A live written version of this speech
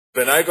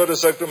When I go to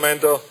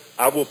Sacramento,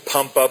 I will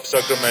pump up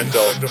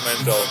Sacramento.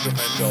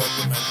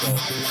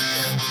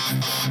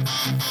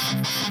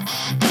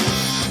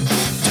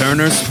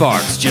 Turner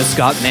Sparks just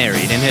got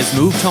married and has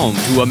moved home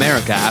to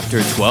America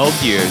after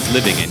 12 years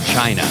living in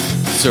China.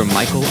 Sir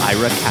Michael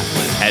Ira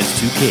Kaplan has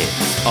 2 kids,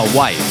 a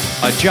wife,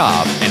 a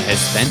job, and has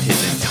spent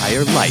his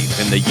entire life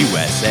in the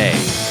USA.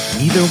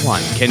 Neither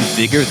one can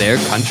figure their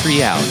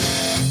country out.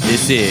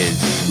 This is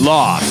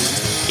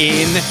Lost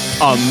in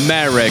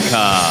America.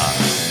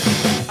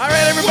 All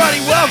right, everybody,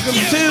 welcome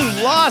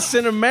to Lost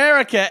in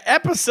America,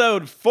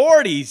 episode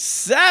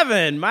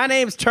 47. My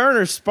name's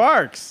Turner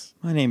Sparks.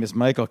 My name is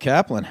Michael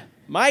Kaplan.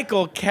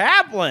 Michael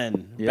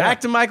Kaplan. Yeah.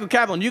 Back to Michael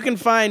Kaplan. You can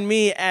find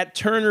me at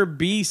Turner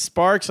B.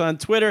 Sparks on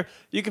Twitter.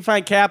 You can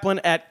find Kaplan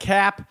at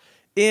Cap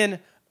in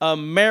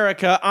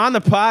America. On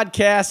the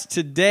podcast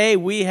today,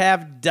 we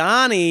have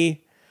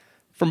Donnie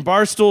from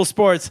Barstool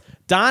Sports.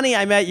 Donnie,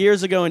 I met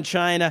years ago in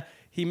China.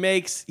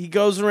 He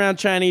goes around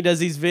China, he does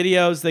these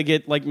videos, they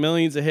get like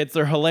millions of hits,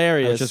 they're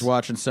hilarious. I was just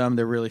watching some,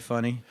 they're really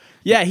funny.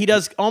 Yeah, he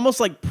does almost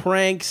like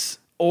pranks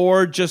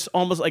or just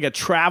almost like a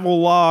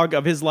travel log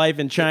of his life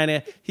in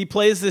China. He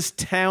plays this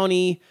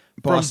townie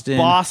from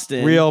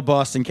Boston. Real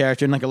Boston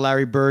character in like a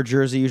Larry Bird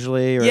jersey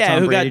usually, or a Tom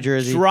who Brady got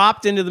jersey.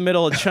 dropped into the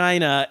middle of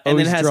China and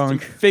then has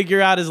drunk. to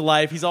figure out his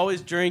life. He's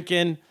always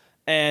drinking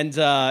and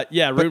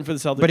rooting for the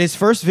Celtics. But his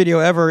first video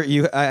ever,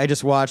 I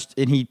just watched,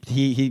 and he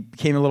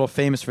became a little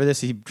famous for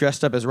this. He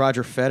dressed up as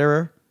Roger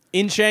Federer.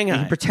 In Shanghai.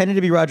 He pretended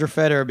to be Roger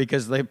Federer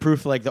because they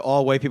proof like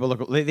all white people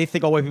look. They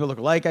think all white people look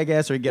alike, I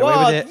guess, or you get away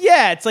with it.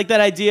 Yeah, it's like that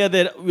idea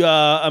that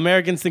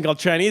Americans think all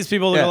Chinese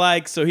people look Yeah.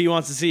 alike, so he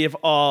wants to see if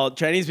all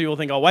Chinese people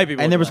think all white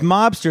people And look there was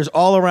alike. mobsters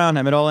all around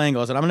him at all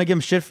angles, and I'm gonna give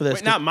him shit for this.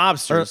 Wait, not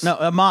mobsters. No,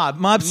 a mob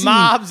scene.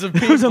 Mobs of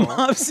It was a people.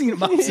 mob scene of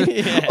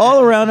mobsters Yeah.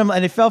 all around him,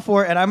 and they fell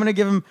for it. And I'm gonna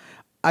give him.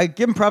 I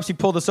give him props. He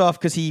pulled this off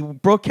because he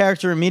broke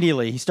character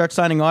immediately. He starts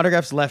signing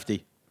autographs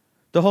lefty.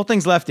 The whole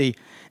thing's lefty.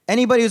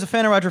 Anybody who's a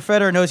fan of Roger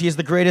Federer knows he is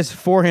the greatest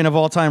forehand of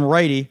all time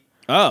righty.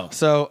 Oh.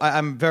 So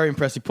I'm very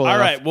impressed he pulled it All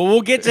off. right, well,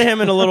 we'll get to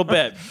him in a little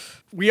bit.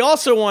 We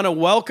also want to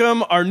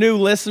welcome our new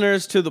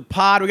listeners to the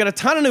pod. We got a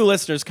ton of new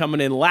listeners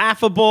coming in.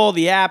 Laughable,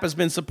 the app has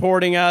been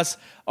supporting us.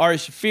 Ari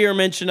Shafir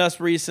mentioned us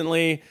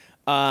recently.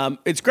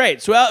 It's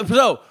great.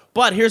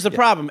 But here's the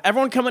problem.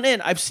 Everyone coming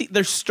in,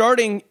 they're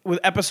starting with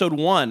episode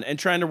 1 and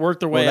trying to work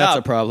their way Well, that's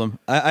up. a problem.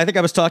 I think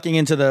I was talking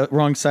into the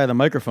wrong side of the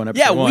microphone.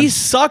 Yeah, Episode 1. we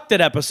sucked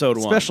at episode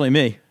 1. Especially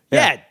me.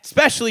 Yeah,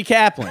 especially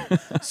Kaplan.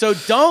 So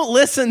don't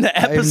listen to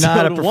episode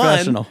not a 1.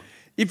 professional.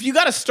 If you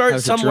got to start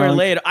was a somewhere drunk.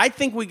 later, I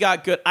think we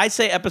got good. I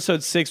say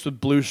episode 6 with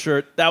Blue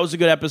Shirt. That was a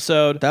good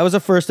episode. That was the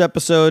first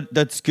episode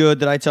that's good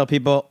that I tell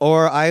people,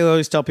 or I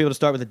always tell people to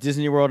start with the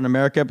Disney World in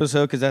America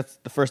episode because that's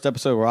the first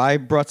episode where I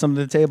brought something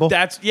to the table.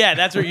 That's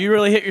where you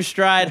really hit your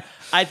stride.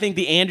 I think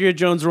the Andrea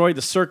Jones-Roy,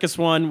 the circus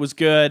one, was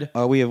good.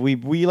 We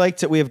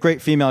liked it. We have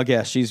great female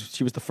guests.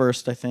 She was the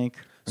first, I think.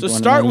 So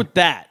start with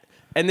that,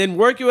 and then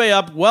work your way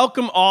up.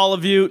 Welcome all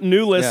of you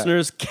new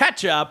listeners.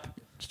 Catch up.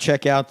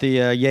 Check out the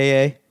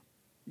Yay.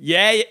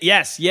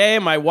 Yay.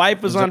 My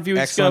wife was on a few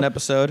weeks ago. Excellent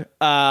episode.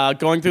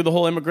 Going through the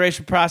whole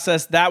immigration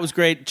process. That was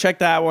great. Check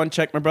that one.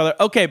 Check my brother.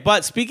 Okay,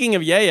 but speaking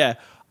of I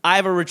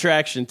have a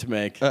retraction to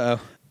make. Uh-oh.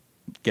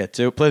 Get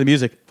to it. Play the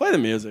music. Play the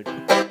music.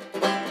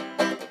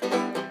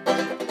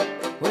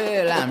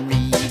 Well, I'm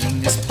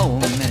reading this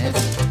poem and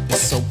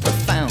it's so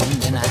profound,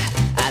 and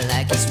I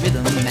like its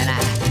rhythm and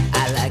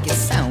I like its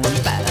sound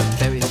by a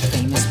very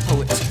famous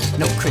poet.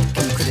 No critic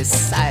can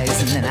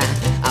criticize, and then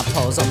I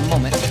pause a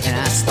moment and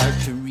I start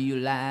to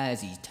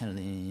realize he's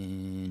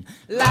telling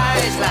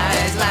lies,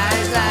 lies,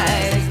 lies,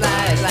 lies, lies,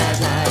 lies,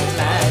 lies, lies,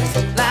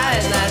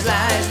 lies, lies,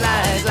 lies,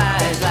 lies,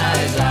 lies,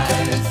 lies,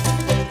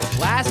 lies.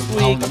 Last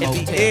week at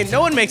the end,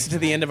 no one makes it to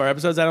the end of our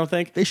episodes, I don't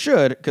think. They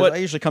should, because But- I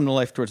usually come to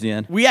life towards the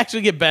end. We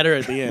actually get better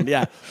at the end,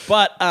 yeah.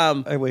 But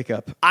I wake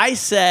up. I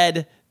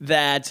said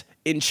that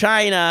in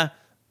China,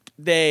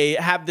 they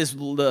have this,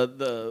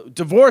 the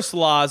divorce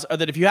laws are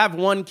that if you have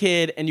one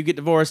kid and you get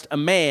divorced,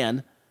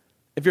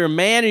 if you're a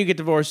man and you get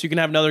divorced, you can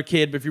have another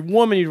kid, but if you're a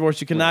woman and you're divorced,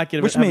 you cannot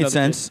get Which have made another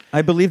sense. kid.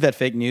 I believe that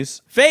fake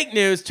news. Fake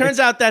news. Turns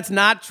out that's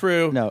not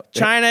true. No.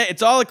 China,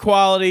 it's all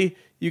equality.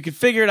 You can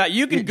figure it out.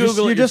 You can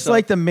Google You're it just yourself.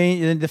 like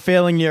the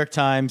failing New York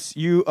Times.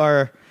 You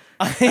are...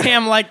 I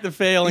am like the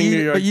failing New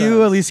York But you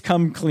Times. at least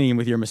come clean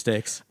with your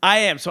mistakes. I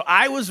am. So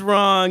I was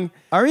wrong.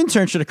 Our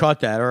intern should have caught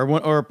that, or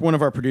one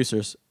of our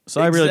producers. So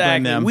I really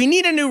blame them. We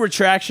need a new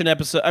retraction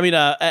episode. I mean,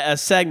 a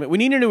segment. We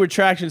need a new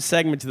retraction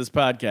segment to this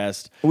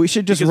podcast. We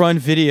should just run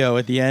video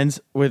at the end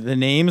with the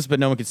names, but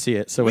no one could see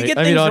it. So We wait, get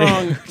I things mean, audio.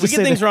 wrong. We Just get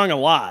say things that- wrong a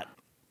lot.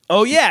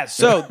 Oh yeah,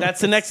 so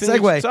that's the next thing we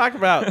Segue. should talk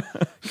about.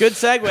 Good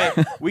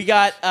segue. We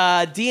got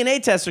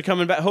DNA tests are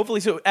coming back. Hopefully,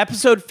 so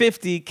episode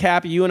 50,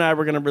 Cap, you and I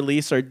were going to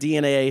release our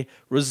DNA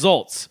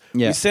results.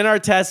 Yeah. We sent our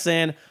tests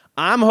in.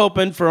 I'm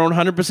hoping for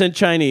 100%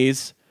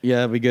 Chinese. Yeah,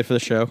 that'd be good for the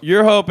show.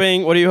 You're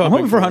hoping. What are you I'm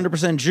hoping? hoping for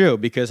 100% Jew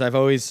because I've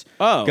always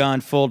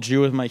gone full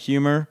Jew with my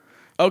humor.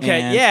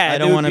 Okay, And yeah. I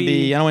don't want to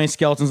be. I don't want any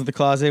skeletons in the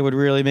closet. It would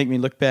really make me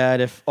look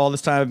bad if all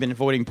this time I've been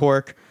avoiding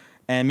pork,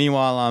 and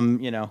meanwhile I'm,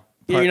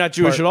 You're not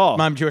Jewish at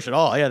all. I'm Jewish at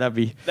all. Yeah, that'd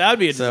be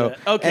a so.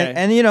 disaster. Okay.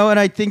 And you know, and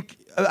I think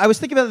I was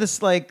thinking about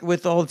this like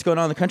with all that's going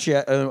on in the country.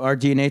 Our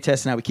DNA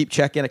test now. We keep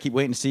checking. I keep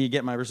waiting to see you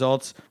get my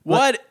results.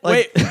 What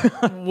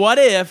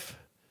if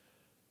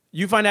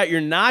you find out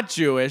you're not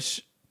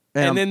Jewish,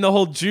 and then the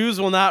whole Jews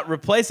will not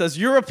replace us?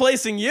 You're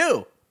replacing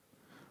you.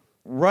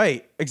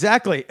 Right.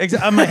 Exactly. My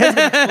head's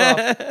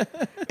gonna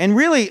explode. And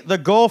really, the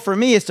goal for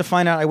me is to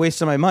find out I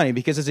wasted my money,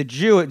 because as a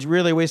Jew, it's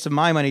really a waste of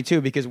my money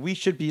too, because we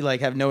should be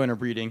like have no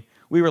interbreeding.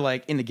 We were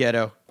like in the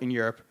ghetto in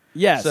Europe.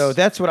 Yes. So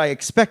that's what I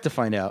expect to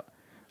find out.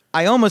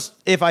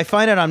 If I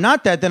find out I'm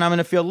not that, then I'm going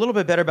to feel a little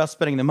bit better about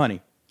spending the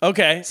money.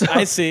 Okay, So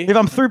I see. If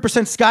I'm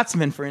 3%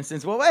 Scotsman, for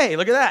instance, well, hey,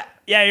 look at that.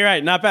 Yeah, you're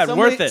right. Not bad.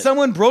 Worth it.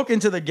 Someone broke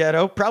into the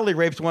ghetto, probably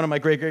raped one of my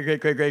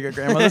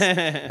great-great-great-great-great-grandmothers,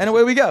 and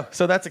away we go.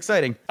 So that's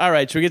exciting. All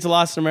right, should we get to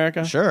Lost in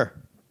America? Sure.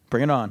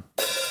 Bring it on.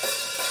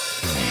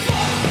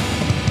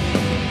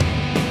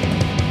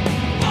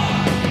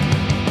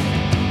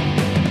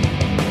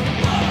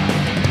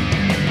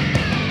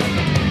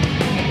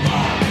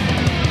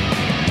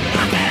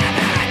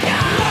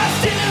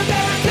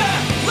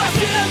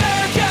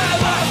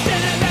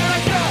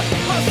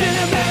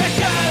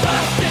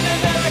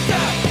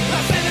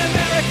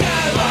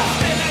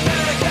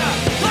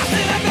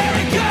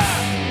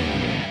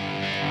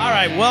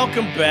 All right,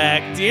 welcome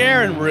back.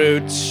 De'Aaron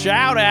Roots,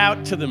 shout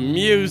out to the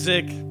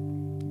music.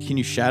 Can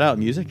you shout out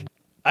music?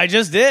 I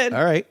just did.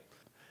 All right.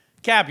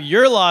 Cap,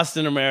 you're Lost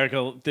in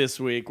America this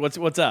week.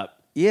 What's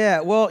up?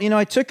 Yeah, well, you know,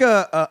 I took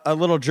a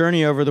little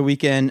journey over the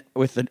weekend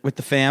with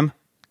the fam.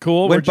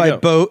 Cool. Went Where'd you by go?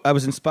 boat. I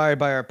was inspired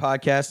by our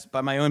podcast, by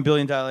my own $1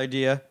 billion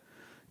idea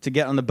to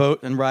get on the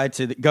boat and ride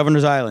to the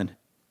Governor's Island.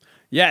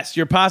 Yes,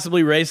 your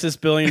possibly racist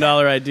 $1 billion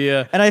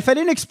idea. And if I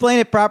didn't explain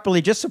it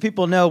properly, just so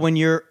people know, when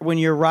you're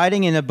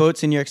riding in the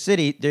boats in New York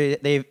City,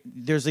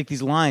 there's like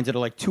these lines that are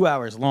like 2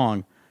 hours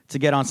long to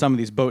get on some of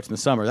these boats in the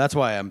summer. That's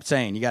why I'm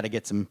saying you got to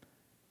get some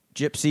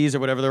gypsies or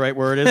whatever the right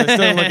word is. I still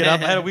didn't look it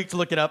up. I had a week to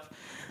look it up.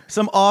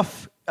 So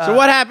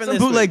what happened some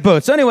this bootleg week?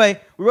 boats. So anyway,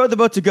 we rode the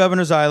boat to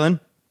Governor's Island.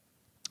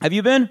 Have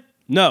you been?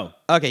 No.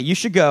 Okay, you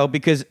should go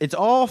because it's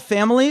all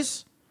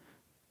families.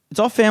 It's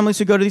all families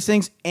who go to these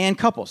things and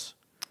couples.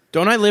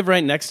 Don't I live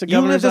right next to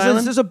Governor's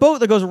Island? There's a boat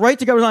that goes right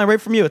to Governor's Island,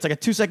 right from you. It's like a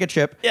 2-second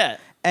trip. Yeah.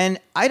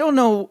 And I don't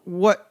know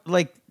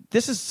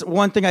this is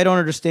one thing I don't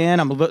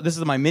understand. This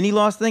is my mini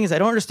Lost thing, is I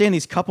don't understand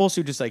these couples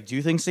who just like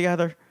do things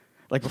together.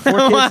 Like before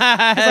kids. It's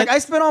like I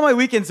spend all my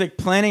weekends like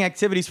planning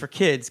activities for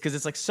kids because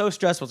it's like so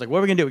stressful. It's like, what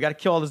are we going to do? We got to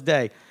kill all this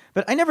day.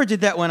 But I never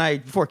did that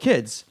before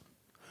kids.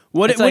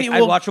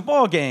 I'd watch a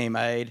ball game.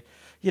 This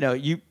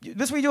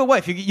is what you do with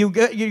wife. You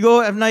go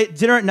have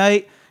dinner at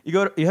night.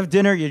 You have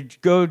dinner, you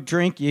go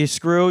drink, you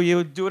screw,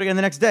 you do it again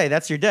the next day.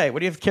 That's your day.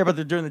 What do you have to care about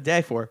during the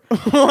day for?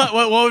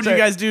 what would you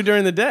guys do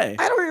during the day?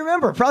 I don't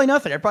remember. Probably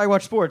nothing. I'd probably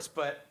watch sports,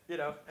 but and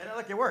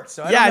it worked.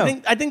 So I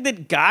think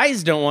that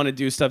guys don't want to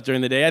do stuff during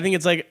the day. I think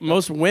it's like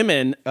most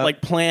women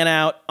like plan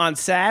out on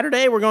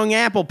Saturday we're going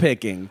apple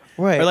picking,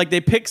 right? Or like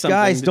they pick something.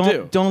 Guys, to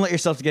do. don't let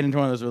yourself get into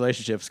one of those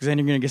relationships because then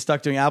you're gonna get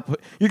stuck doing apple.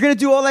 You're gonna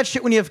do all that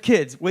shit when you have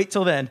kids. Wait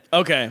till then.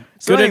 Okay,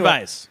 So good anyway,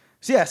 advice.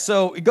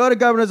 So we go to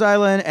Governor's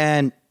Island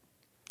and.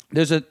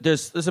 There's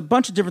a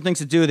bunch of different things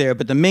to do there,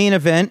 but the main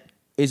event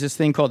is this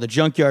thing called the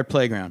Junkyard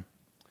Playground.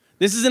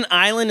 This is an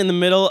island in the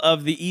middle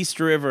of the East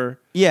River.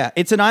 Yeah,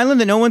 it's an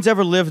island that no one's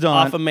ever lived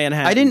on. Off of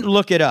Manhattan. I didn't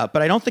look it up,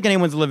 but I don't think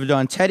anyone's lived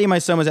on. Teddy, my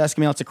son, was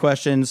asking me lots of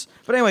questions.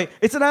 But anyway,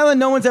 it's an island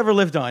no one's ever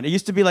lived on. It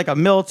used to be like a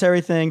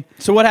military thing.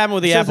 So what happened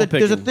with the apple picking?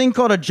 There's a thing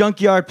called a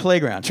Junkyard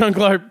Playground.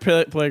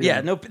 Playground. Yeah,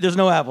 there's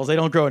no apples. They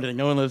don't grow anything.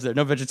 No one lives there.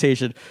 No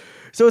vegetation.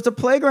 So it's a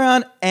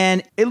playground,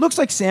 and it looks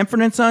like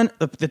Sanford and Son,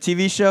 the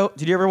TV show.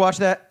 Did you ever watch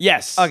that?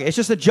 Yes. Okay, it's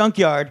just a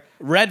junkyard.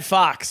 Red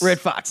Fox,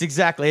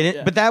 exactly.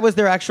 But that was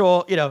their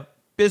actual,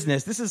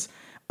 business. This is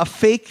a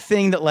fake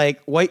thing that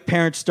like white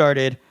parents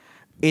started.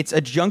 It's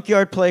a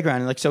junkyard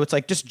playground, and so it's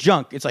like just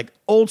junk. It's like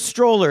old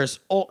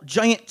strollers, old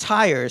giant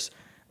tires,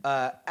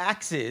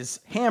 axes,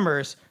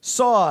 hammers,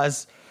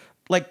 saws,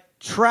 like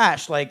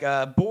trash, like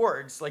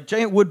boards, like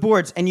giant wood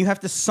boards, and you have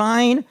to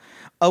sign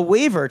a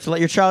waiver to let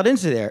your child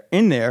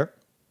in there.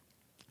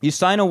 You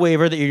sign a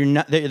waiver that you're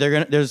not. They're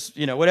gonna. There's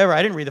whatever.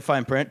 I didn't read the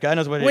fine print. God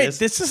knows what it is. Wait,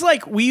 this is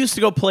like we used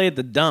to go play at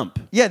the dump.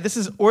 Yeah, this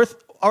is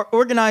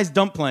organized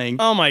dump playing.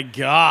 Oh my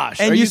gosh!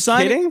 And Are you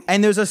sign kidding? it,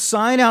 and there's a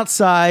sign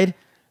outside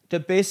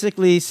that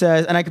basically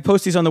says, and I can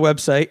post these on the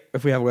website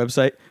if we have a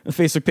website, the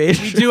Facebook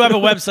page. We do have a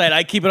website.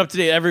 I keep it up to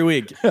date every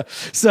week.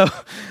 So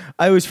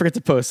I always forget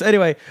to post.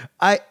 Anyway,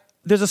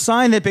 there's a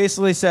sign that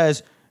basically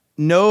says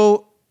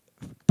no.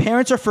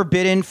 Parents are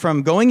forbidden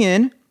from going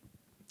in.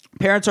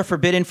 Parents are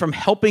forbidden from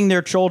helping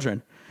their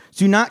children.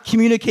 Do not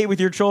communicate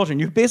with your children.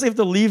 You basically have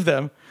to leave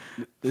them.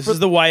 This is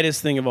the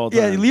whitest thing of all time.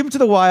 Yeah, you leave them to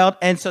the wild.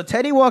 And so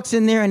Teddy walks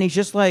in there and he's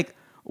just like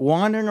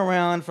wandering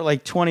around for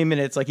like 20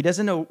 minutes. Like he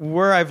doesn't know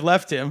where I've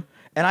left him.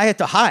 And I had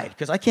to hide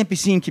because I can't be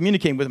seen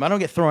communicating with him. I don't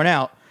get thrown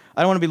out.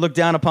 I don't want to be looked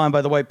down upon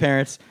by the white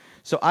parents.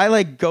 So I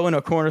like go in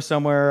a corner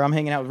somewhere. I'm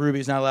hanging out with Ruby.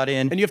 He's not allowed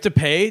in. And you have to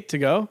pay to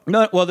go?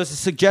 No, well, there's a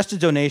suggested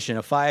donation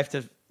of $5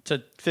 to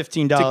to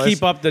 $15 To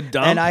keep up the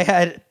dump? And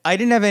I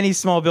didn't have any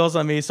small bills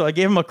on me, so I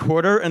gave them a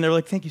quarter, and they were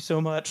like, "Thank you so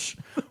much."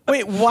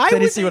 Wait, why They would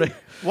didn't see what I-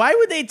 why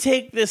would they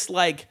take this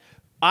like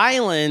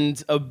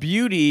island of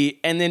beauty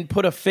and then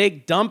put a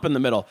fake dump in the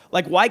middle?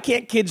 Like, why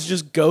can't kids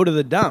just go to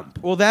the dump?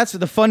 Well, that's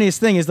the funniest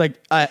thing is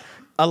like a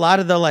lot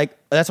of the like.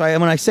 That's why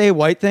when I say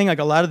white thing, like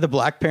a lot of the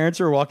black parents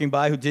who were walking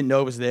by who didn't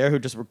know it was there, who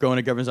just were going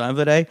to Governors Island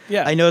for the day.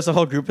 Yeah. I noticed a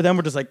whole group of them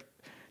were just like,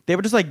 they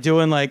were just like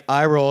doing like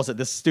eye rolls at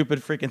this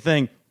stupid freaking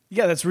thing.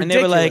 Yeah, that's And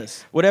ridiculous. they were like,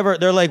 whatever.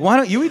 They're like, why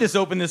don't you just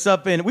open this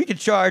up and we could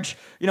charge,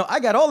 I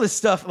got all this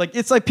stuff. Like,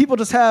 it's like people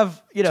just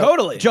have,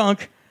 Totally.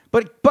 junk.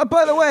 But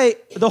by the way,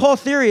 the whole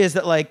theory is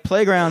that like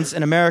playgrounds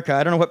in America,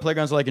 I don't know what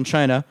playgrounds are like in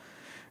China,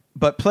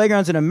 but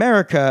playgrounds in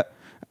America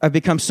have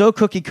become so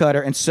cookie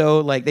cutter and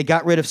so like they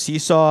got rid of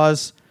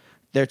seesaws.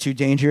 They're too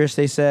dangerous,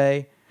 they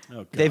say.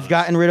 Oh, They've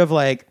gotten rid of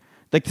like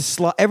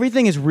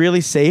everything is really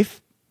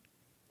safe.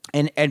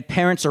 And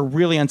parents are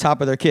really on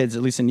top of their kids,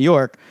 at least in New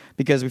York,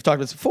 because we've talked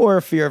about this before,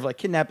 fear of like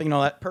kidnapping and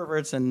all that,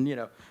 perverts and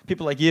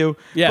people like you.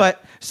 Yeah.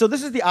 But so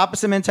this is the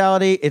opposite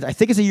mentality. I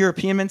think it's a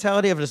European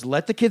mentality of just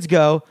let the kids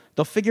go,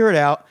 they'll figure it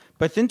out.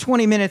 But within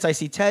 20 minutes, I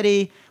see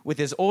Teddy with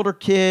his older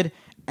kid,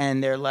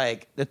 and they're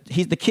like the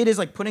kid is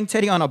like putting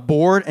Teddy on a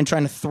board and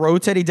trying to throw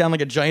Teddy down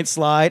like a giant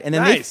slide, and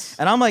then Nice.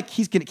 and I'm like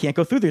can't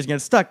go through there, he's gonna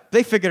get stuck.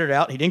 They figured it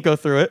out. He didn't go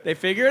through it. They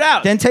figure it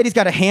out. Then Teddy's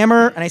got a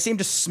hammer, and I see him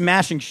just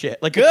smashing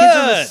shit. Like the Good. kids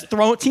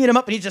are just teeing him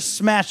up, and he's just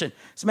smashing.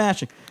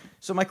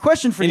 So my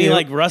question for Any you,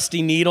 like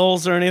rusty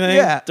needles or anything?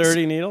 Yeah.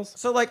 Dirty needles?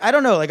 so like I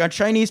don't know, like on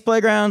Chinese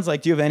playgrounds,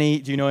 like do you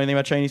know anything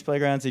about Chinese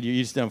playgrounds? Or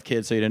you just don't have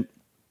kids, so you didn't?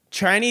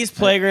 Chinese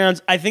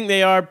playgrounds, I think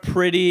they're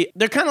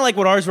kind of like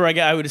what ours were,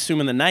 I would assume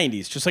in the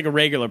 90s, just like a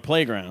regular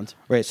playground.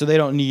 Right, so they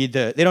don't need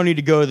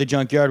to go to the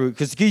junkyard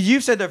because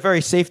you've said they're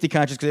very safety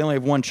conscious because they only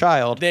have one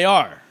child. They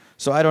are.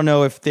 So I don't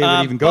know if they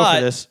would even go but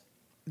for this.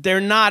 They're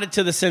not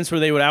to the sense where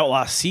they would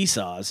outlaw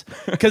seesaws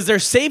because they're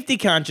safety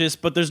conscious,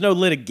 but there's no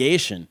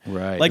litigation.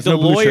 Right. Like There's the no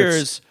blue lawyers,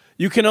 shirts.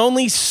 you can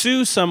only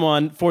sue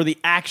someone for the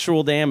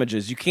actual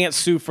damages. You can't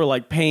sue for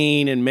like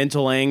pain and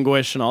mental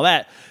anguish and all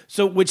that.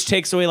 So which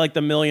takes away like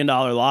the $1 million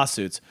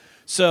lawsuits.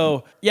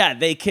 So yeah,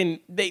 they can.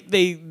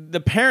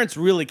 The parents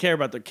really care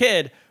about their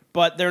kid,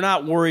 but they're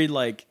not worried.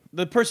 Like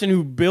the person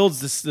who builds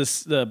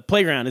the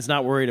playground is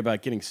not worried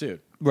about getting sued.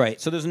 Right.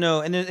 So there's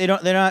no, and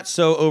they're not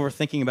so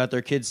overthinking about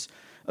their kids'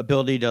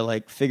 ability to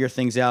like figure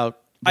things out.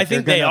 I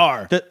think they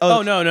are.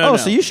 No.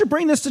 So you should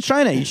bring this to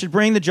China. You should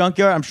bring the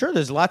junkyard. I'm sure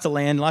there's lots of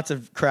land, lots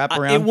of crap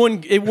around.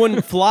 It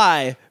wouldn't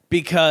fly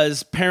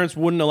because parents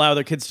wouldn't allow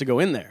their kids to go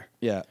in there.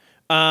 Yeah.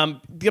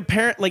 The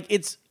parent,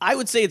 I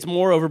would say it's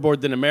more overboard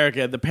than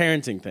America, the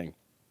parenting thing.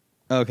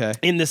 Okay.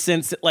 In the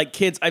sense that, like,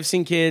 I've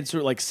seen kids who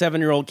are like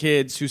 7-year-old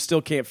kids who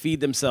still can't feed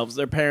themselves.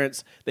 Their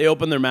parents, they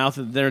open their mouth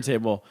at the dinner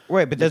table.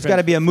 Right, but there's got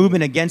to be a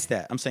movement against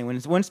that. I'm saying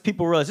once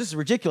people realize this is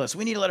ridiculous,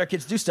 we need to let our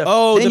kids do stuff.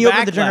 Oh, then the you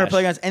open the junkyard backlash.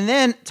 playgrounds, and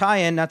then tie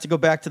in. Not to go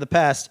back to the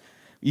past,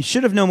 you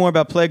should have known more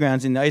about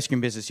playgrounds in the ice cream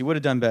business. You would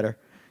have done better.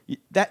 You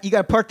got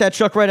to park that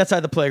truck right outside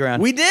the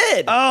playground. We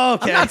did. Oh,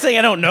 okay. I'm not saying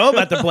I don't know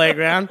about the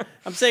playground.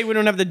 I'm saying we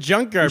don't have the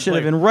junkyard. You should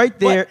have playground. been right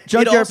there. But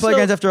Junkyard it also-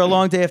 playgrounds after a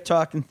long day of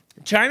talking.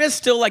 China's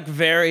still like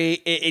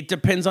it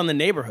depends on the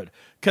neighborhood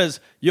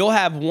because you'll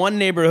have one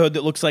neighborhood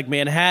that looks like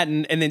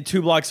Manhattan and then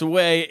 2 blocks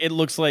away it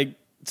looks like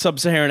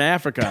sub-Saharan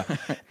Africa.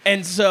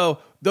 And so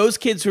those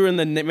kids who are in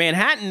the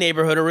Manhattan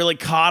neighborhood are really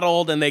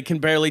coddled and they can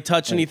barely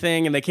touch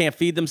anything and they can't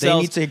feed They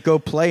themselves. need to go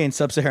play in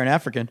sub-Saharan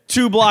African.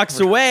 2 blocks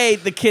away,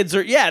 the kids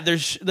are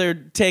they're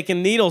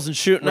taking needles and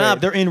shooting up.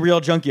 They're in real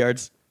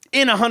junkyards.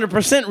 In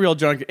 100% real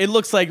junk. It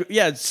looks like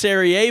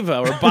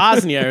Sarajevo or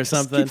Bosnia or Just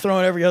something. keep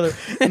throwing every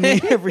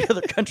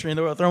other country in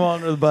the world. Throw them all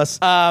under the bus.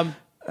 All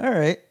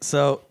right.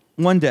 So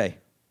one day,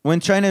 when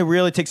China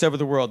really takes over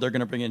the world, they're going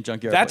to bring in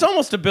junkyard. That's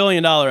almost $1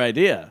 billion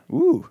idea.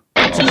 Ooh.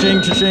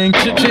 Cha-ching, cha-ching.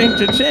 Cha-ching,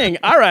 cha-ching.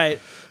 All right.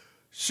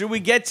 Should we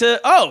get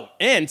to... Oh,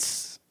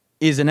 Ints.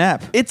 Is an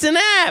app. It's an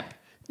app.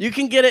 You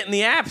can get it in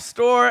the App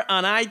Store,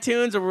 on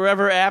iTunes, or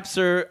wherever apps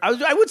are...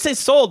 I would say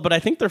sold, but I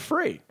think they're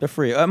free. They're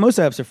free. Most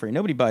apps are free.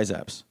 Nobody buys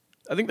apps.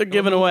 I think they're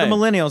giving away. The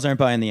millennials aren't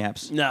buying the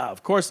apps. No,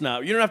 of course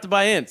not. You don't have to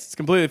buy Ints. It's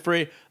completely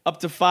free. Up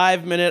to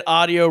 5-minute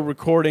audio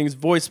recordings,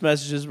 voice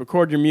messages,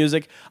 record your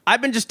music. I've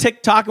been just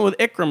talking with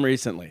Ikram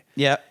recently.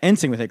 Yeah,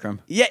 Ensing with Ikram.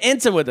 Yeah,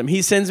 Ints with him.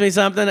 He sends me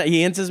something.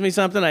 He ints me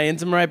something. I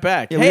int him right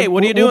back. Hey,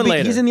 what are you doing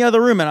later? He's in the other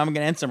room, and I'm going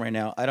to ents him right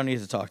now. I don't need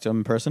to talk to him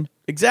in person.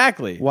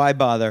 Exactly. Why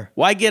bother?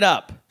 Why get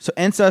up? So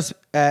ents us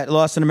at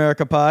Lost in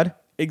America Pod.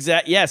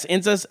 Yes,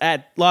 int us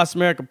at Lost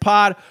America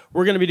Pod.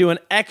 We're going to be doing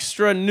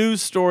extra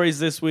news stories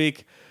this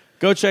week.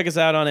 Go check us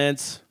out on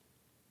Ints.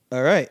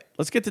 All right.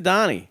 Let's get to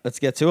Donnie. Let's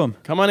get to him.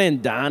 Come on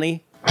in,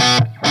 Donnie.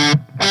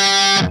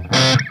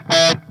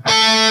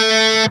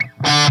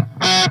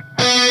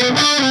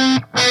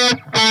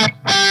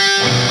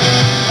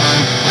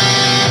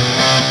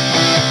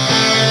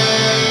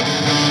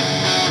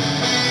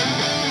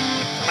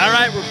 All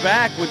right, we're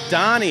back with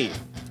Donnie.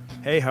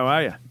 Hey, how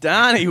are you?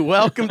 Donnie,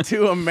 welcome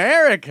to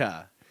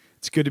America.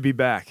 It's good to be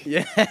back.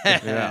 Yeah,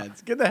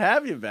 it's good to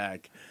have you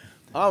back.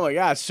 Oh my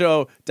gosh.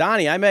 So,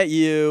 Donnie, I met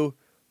you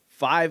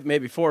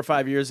maybe 4 or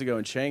 5 years ago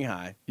in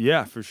Shanghai,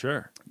 Yeah, for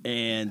sure.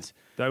 and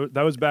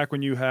That was back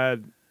when you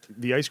had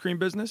the ice cream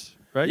business,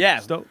 right? yeah,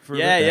 Still, for a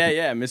yeah, bit?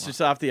 yeah, Mr.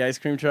 Softy ice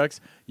cream trucks.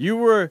 You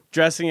were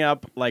dressing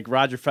up like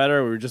Roger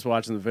Federer. We were just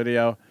watching the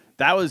video.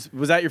 Was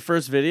that your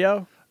first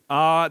video?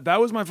 That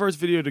was my first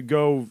video to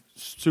go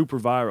super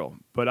viral.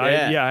 But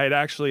Yeah.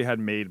 I had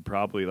made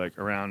probably like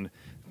around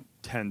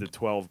 10 to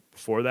 12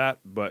 before that,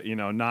 but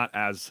not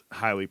as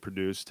highly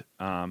produced,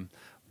 and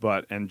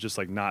just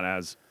like not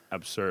as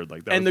absurd.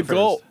 Like that. And was the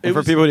goal, first. it And for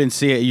was, people who didn't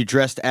see it, you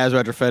dressed as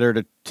Roger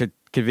Federer to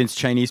convince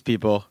Chinese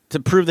people, to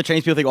prove that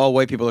Chinese people think all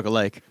white people look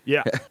alike.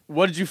 Yeah.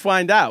 what did you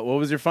find out? What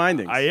was your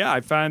findings?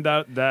 I found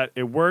out that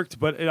it worked,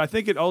 but I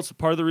think it also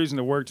part of the reason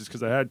it worked is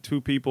because I had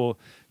 2 people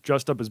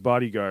dressed up as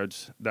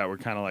bodyguards that were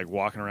kind of like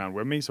walking around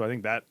with me. So I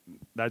think that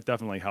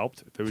definitely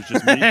helped. If it was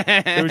just me,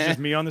 if it was just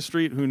me on the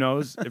street, who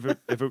knows if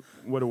it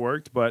would have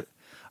worked. But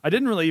I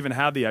didn't really even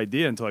have the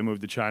idea until I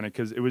moved to China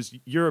because it was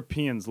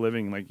European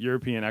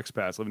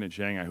expats living in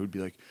Shanghai who'd be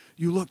like,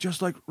 "You look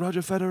just like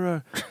Roger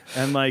Federer,"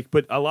 and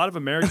but a lot of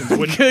Americans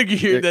wouldn't.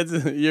 That's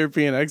a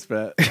European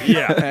expat.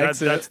 Yeah,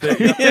 that's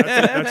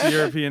a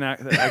European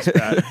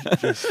expat,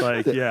 just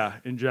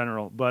in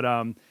general. But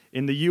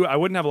in the I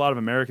wouldn't have a lot of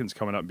Americans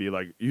coming up and be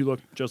like, "You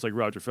look just like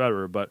Roger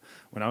Federer." But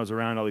when I was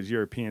around all these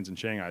Europeans in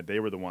Shanghai, they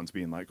were the ones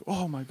being like,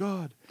 "Oh my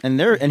god!" And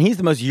he's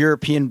the most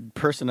European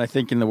person I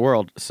think in the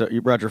world. So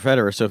Roger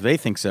Federer. So if they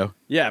think so,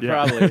 Yeah,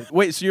 Yeah. probably.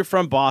 Wait, so you're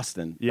from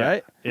Boston, Yeah,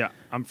 right? yeah.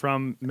 I'm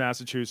from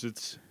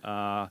Massachusetts,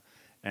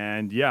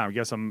 and yeah, I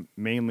guess I'm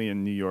mainly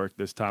in New York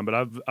this time. But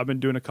I've been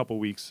doing a couple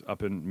weeks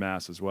up in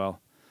Mass as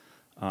well.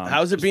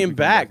 How's it just being going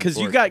back? back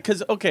and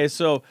Because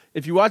so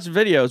if you watch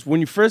videos,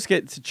 when you first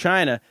get to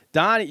China,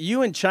 Donnie,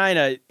 you in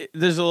China,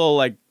 there's a little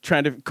like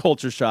trying to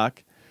culture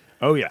shock.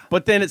 Oh yeah.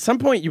 But then at some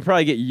point you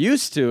probably get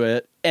used to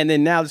it, and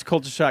then now this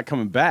culture shock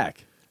coming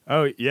back.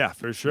 Oh yeah,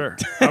 for sure.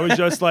 I was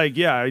just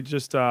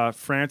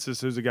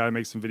Francis, who's a guy I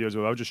make some videos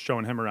with. I was just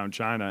showing him around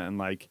China, and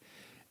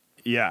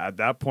at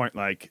that point,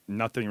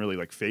 nothing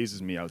really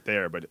phases me out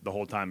there. But the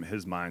whole time,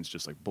 his mind's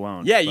just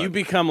blown. Yeah, But, you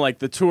become like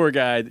the tour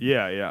guide.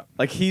 yeah.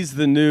 Like he's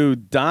the new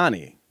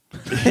Donnie.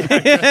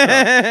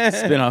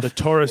 spin off. The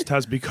tourist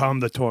has become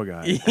the tour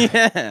guide.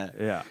 Yeah.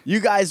 Yeah. You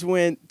guys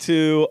went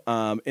to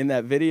in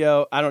that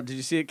video. Did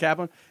you see it,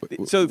 Kaplan?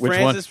 So which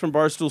Francis from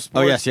Barstool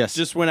Sports yes.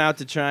 just went out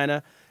to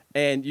China,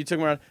 and you took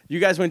him around. You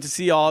guys went to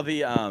see all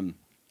the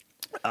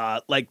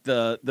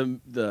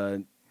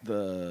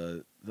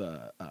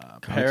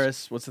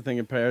Paris. What's the thing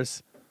in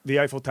Paris? The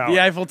Eiffel Tower. The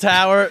Eiffel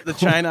Tower, the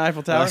China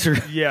Eiffel Tower.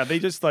 Yeah, they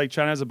just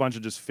China has a bunch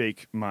of just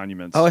fake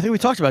monuments. Oh, I think we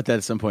talked about that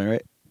at some point,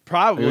 right?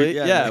 Probably.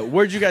 Yeah. Yeah.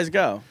 Where'd you guys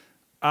go?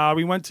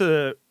 We went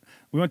to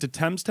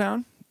Thames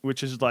Town,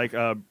 which is like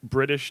a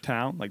British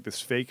town, like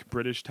this fake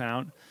British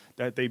town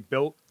that they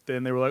built.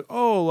 Then they were like,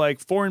 "Oh,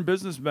 foreign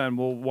businessmen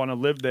will want to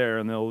live there,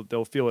 and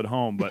they'll feel at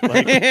home." But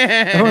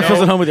Everyone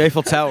feels at home with the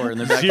Eiffel Tower in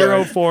their backyard.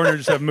 zero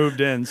foreigners have moved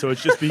in, so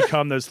it's just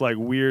become this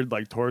weird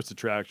tourist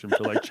attraction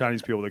for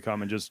Chinese people to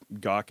come and just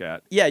gawk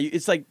at. Yeah,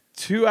 it's like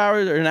 2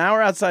 hours or an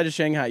hour outside of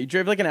Shanghai. You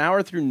drive an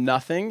hour through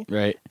nothing,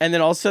 Right. and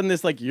then all of a sudden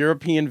this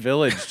European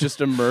village just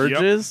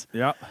emerges.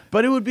 Yep.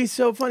 But it would be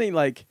so funny,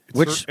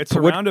 It's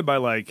surrounded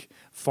by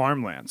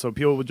farmland, so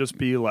people would just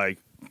be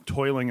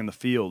toiling in the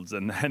fields,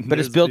 and then But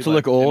it's built to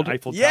look old? an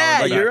Eiffel Yeah,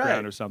 Tower in the you're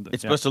background right. or something.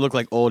 It's supposed to look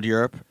like old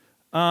Europe.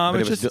 It's it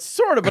was just built-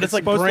 sort of, but it's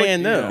supposed to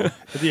brand new.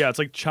 Yeah, it's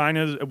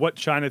what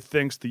China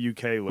thinks the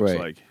UK looks Right.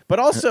 like. But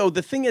also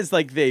the thing is,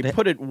 they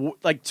put it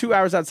 2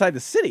 hours outside the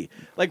city.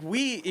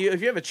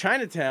 If you have a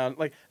Chinatown,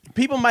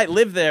 people might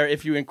live there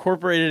if you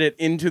incorporated it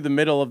into the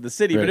middle of the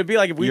city. But Right. it'd be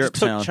like if we Europe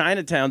just took town.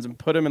 Chinatowns and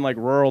put them in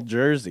rural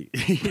Jersey.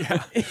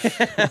 Yeah.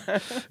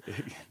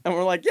 And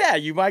we're like, yeah,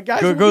 you might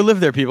guys Go live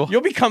there, people.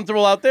 You'll be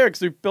comfortable out there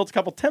because we built a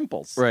couple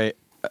temples. Right.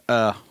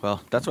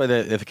 Well, that's why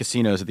they have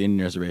casinos at the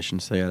Indian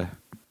reservations. They gotta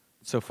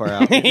so far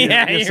out. Yeah,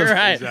 Yeah, you're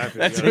right. exactly.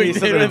 That's Yeah. what we Need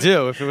something to did.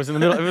 do. If it was in the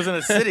middle, if it was in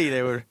a city,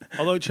 they would.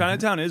 Although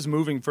Chinatown is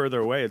moving further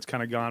away, it's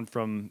kind of gone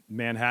from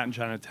Manhattan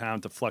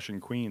Chinatown to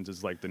Flushing, Queens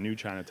is the new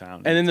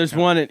Chinatown. And then there's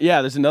one,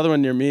 there's another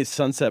one near me,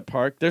 Sunset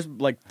Park. There's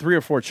 3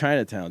 or 4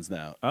 Chinatowns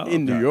now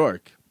in New okay.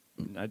 York.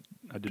 I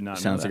did not know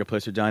Sounds that. like a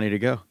place for Donnie to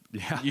go.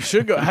 Yeah. You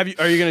should go. Are you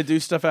going to do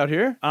stuff out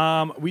here?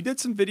 We did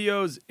some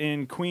videos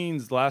in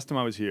Queens the last time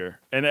I was here,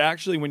 and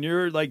actually, when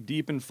you're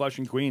deep in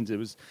Flushing, Queens, it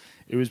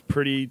was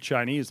pretty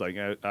Chinese.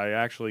 I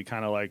actually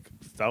kind of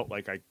felt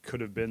like I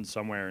could have been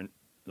somewhere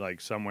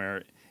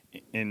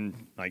in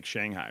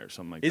Shanghai or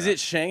something like Is that. it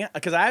Shanghai?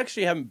 Because I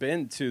actually haven't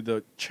been to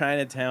the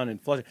Chinatown in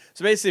Flushing.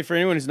 So basically, for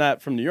anyone who's not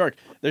from New York,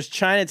 there's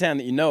Chinatown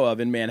that you know of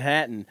in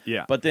Manhattan.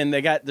 Yeah. But then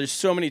there's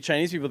so many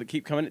Chinese people that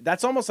keep coming.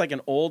 That's almost like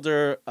an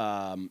older,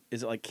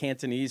 is it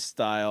Cantonese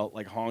style,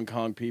 Hong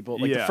Kong people?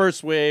 The Yeah.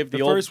 first wave.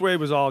 The old, first wave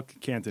was all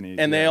Cantonese,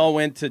 and they yeah. all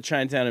went to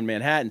Chinatown in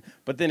Manhattan.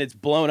 But then it's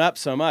blown up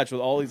so much with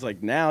all these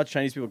now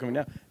Chinese people coming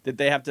down that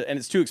they have to, and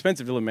it's too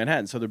expensive to live in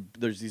Manhattan. So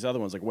there's these other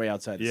ones way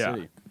outside the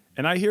city.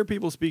 And I hear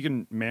people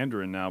speaking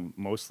Mandarin now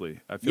mostly.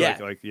 I feel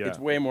It's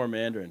way more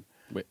Mandarin.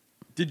 Wait.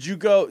 Did you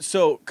go?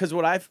 So, because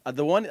I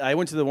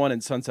went to the one in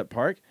Sunset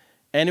Park,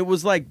 and it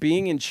was like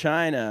being in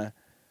China,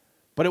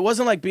 but it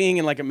wasn't like being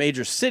in like a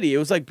major city. It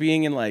was like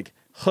being in like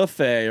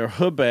Hefei or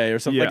Hubei or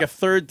something, Yeah. like a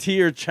third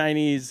tier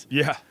Chinese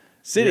Yeah.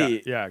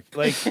 city. Yeah.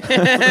 Like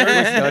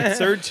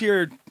third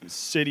tier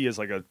city is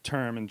like a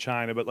term in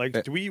China, but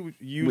like, do we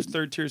use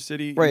third tier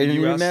city Right. in the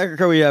In US?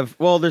 America, we have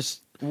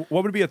there's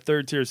What would be a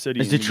third tier city?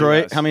 is in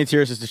Detroit. The US? How many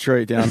tiers is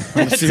Detroit down? on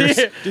the Sears?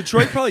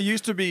 Detroit probably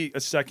used to be a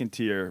second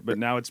tier, but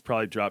now it's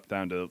probably dropped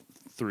down to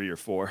 3 or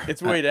 4.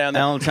 It's way down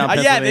there. Allentown,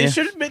 Yeah, they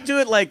Pennsylvania. should do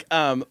it like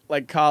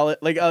college,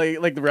 like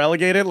the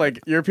relegated, like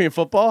European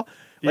football,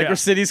 like Yeah. where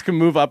cities can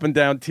move up and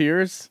down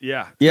tiers.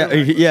 Yeah. Yeah,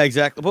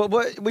 exactly.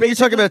 But when you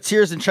talk about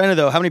tiers in China,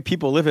 though, how many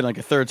people live in like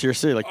a third tier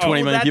city? Like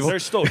 20 million people. They're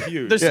still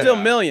huge. There's still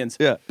millions.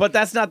 Yeah. But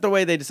that's not the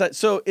way they decide.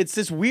 So it's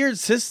this weird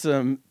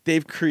system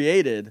they've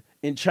created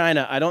in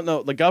China. I don't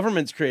know. The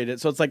government's created it.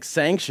 So it's like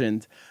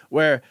sanctioned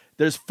where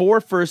there's 4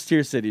 first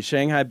tier cities: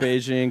 Shanghai,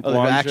 Beijing, Oh,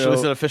 Guangzhou. actually,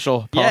 is it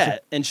official policy? Yeah,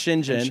 and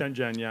Shenzhen.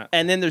 Shenzhen, yeah.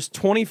 And then there's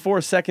 24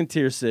 second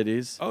tier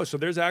cities. Oh, so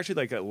there's actually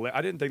like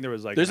I didn't think there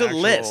was like There's an a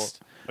actual-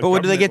 list. But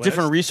what do they government get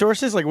different list?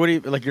 resources? Like, what do you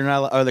like? You're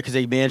not because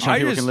they manage how I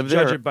people just can live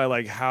judge there. it by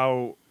like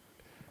how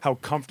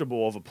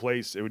comfortable of a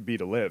place it would be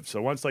to live.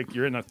 So once like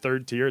you're in a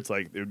third tier, it's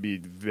like it would be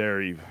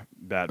very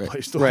bad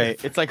place to Right.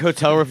 live. It's like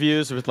hotel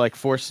reviews with like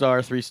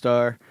 4-star,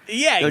 3-star.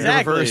 Yeah, Like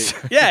exactly. reverse.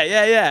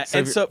 Yeah. So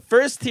And if so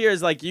first tier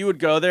is like you would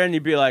go there and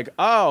you'd be like,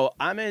 oh,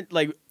 I'm in,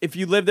 like, if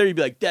you live there, you'd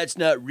be like, that's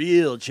not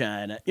real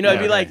China. You know, it'd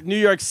be Yeah. like New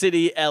York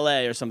City,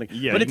 LA or something. Yeah,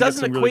 But you it can get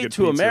doesn't some really equate good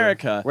to pizza.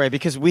 America. Right,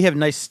 because we have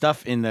nice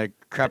stuff in the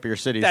crappier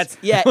cities.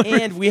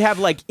 And we have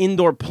like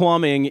indoor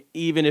plumbing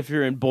even if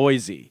you're in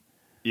Boise,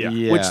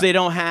 Yeah. which they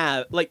don't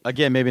have. Like,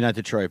 Again, maybe not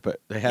Detroit, but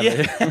they have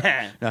it.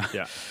 yeah.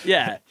 Yeah.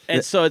 Yeah,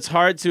 and so it's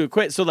hard to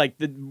equate. So like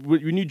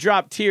when you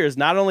drop tiers,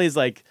 not only is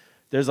like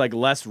there's like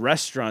less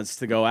restaurants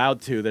to go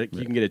out to that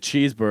you can get a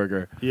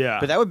cheeseburger. Yeah.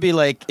 But that would be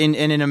like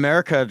in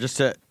America, just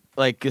to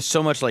like there's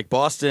so much like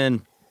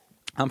Boston.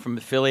 I'm from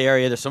the Philly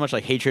area. There's so much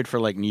like hatred for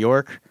like New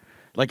York.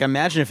 Like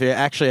imagine if they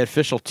actually had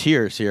official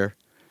tiers here.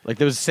 Like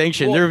there was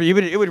sanctioned. Well-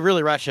 It would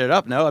really ratchet it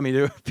up. No, I mean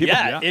there were people.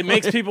 Yeah, it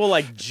makes people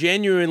like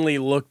genuinely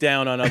look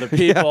down on other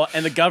people,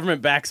 and the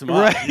government backs them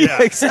up. Right. Yeah.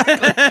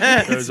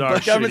 exactly. Those are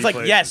The government's shitty like,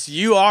 places. yes,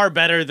 you are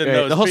better than Right,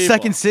 those the whole people.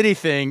 second city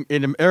thing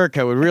in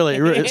America would really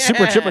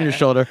super chip on your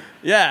shoulder.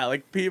 Yeah,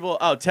 like people.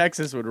 Oh,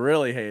 Texas would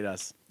really hate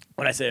us.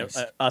 When I say us,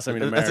 I mean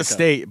America. That's a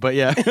state, but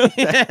yeah,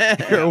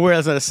 you're aware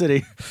that's not a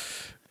city.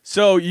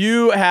 So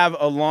you have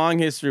a long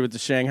history with the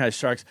Shanghai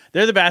Sharks.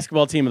 They're the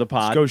basketball team of the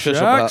pod. Go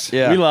Official Sharks.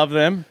 Yeah. We love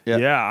them. Yeah.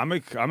 Yeah,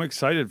 I'm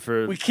excited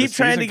for We keep the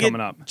trying to season get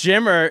coming up.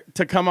 Jimmer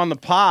to come on the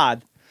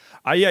pod.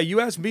 Yeah, you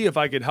asked me if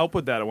I could help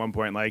with that at one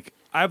point. Like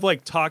I've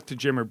like talked to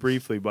Jimmer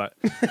briefly, but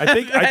I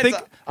think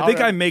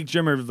alright. I make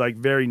Jimmer like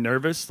very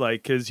nervous,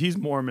 like because he's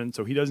Mormon,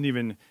 so he doesn't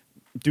even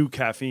do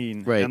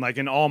caffeine. Right. And like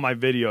in all my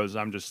videos,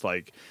 I'm just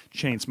like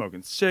chain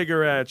smoking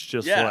cigarettes,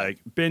 just Yeah. like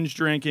binge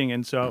drinking,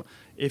 and so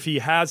if he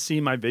has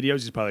seen my videos,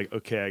 he's probably like,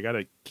 okay, I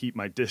gotta keep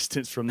my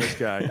distance from this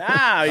guy.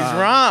 Nah, he's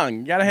wrong.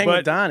 You gotta hang with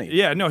But Donnie.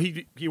 yeah, no,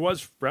 he was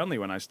friendly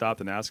when I stopped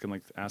and asked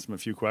him a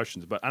few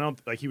questions, but I don't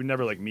like he would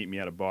never like meet me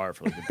at a bar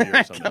for like a beer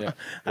or something.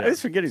 I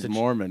always forget he's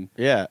Mormon.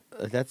 Yeah,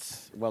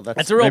 that's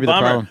That's a real maybe the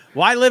bummer. problem.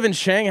 Why live in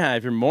Shanghai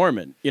if you're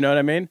Mormon? You know what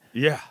I mean?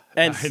 Yeah,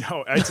 And- I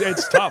know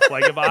it's tough.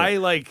 Like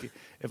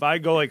if I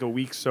go like a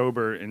week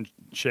sober in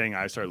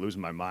Shanghai, I start losing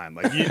my mind.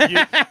 Like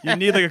you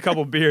need like a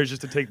couple beers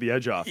just to take the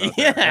edge off. out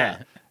there.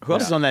 Yeah. Who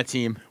else is on that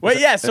team? Well,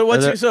 yeah. So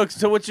what's Are your,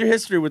 so what's your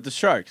history with the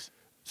Sharks?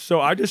 So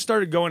I just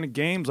started going to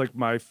games like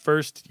my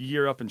first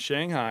year up in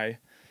Shanghai.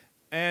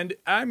 And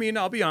I mean,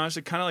 I'll be honest,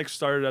 it kind of like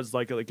started as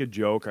like a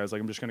joke. I was like,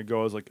 I'm just gonna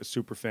go as like a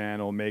super fan.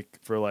 It'll make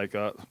for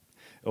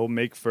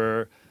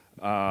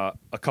a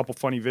couple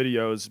funny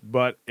videos,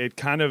 but it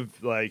kind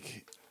of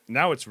like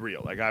now it's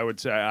real. Like I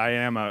would say, I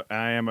am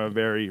a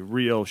very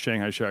real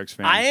Shanghai Sharks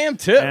fan. I am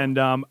too. And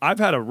I've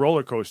had a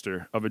roller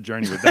coaster of a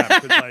journey with them.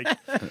 'Cause, like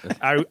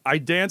I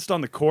danced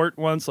on the court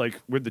once, like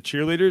with the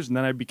cheerleaders, and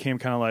then I became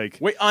kind of like.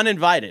 Wait,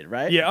 uninvited,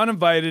 right? Yeah,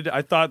 uninvited.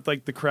 I thought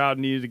like the crowd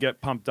needed to get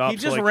pumped up. He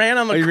so, just like, ran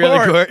on the Are you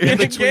court really court? in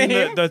the between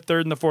game. the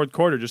third and the fourth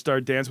quarter, just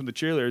started dancing with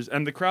the cheerleaders,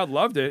 and the crowd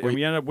loved it, and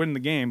we ended up winning the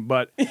game.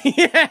 But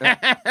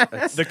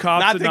the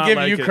cops Not did to not give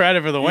like you it.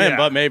 credit for the win, Yeah.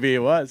 but maybe it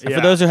was. Yeah.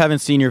 For those who haven't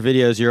seen your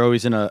videos, you're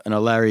always in a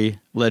Larry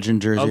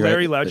Legend jersey. A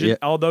Larry right? Legend. Yeah.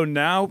 Although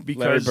now,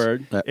 because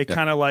Bird. it Yeah.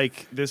 kind of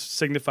like this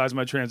signifies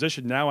my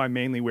transition. Now I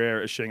mainly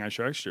wear a Shanghai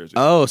Sharks jersey.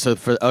 Oh, so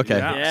for okay.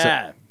 Yeah.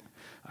 Yeah.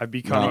 I've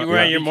become. You're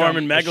wearing your become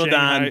Mormon a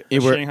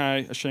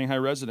Megalodon. A Shanghai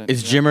resident.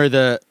 Is Jimmer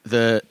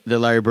the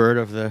Larry Bird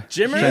of the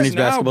Jimmer Chinese is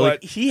now, basketball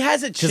but- league? He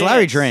has a chance. Because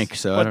Larry drank,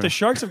 so I But don't the know.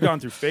 Sharks have gone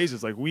through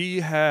phases. Like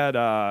we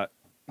had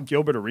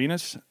Gilbert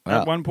Arenas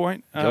Wow. at one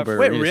point. Gilbert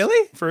Wait, Arenas.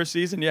 really? For a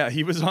season, yeah,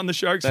 he was on the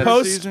Sharks for a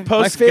Post- season.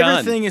 post- My favorite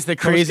gun. thing is the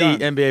crazy gun.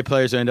 NBA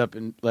players who end up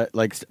in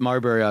like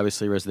Marbury.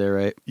 Obviously, was there,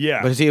 right?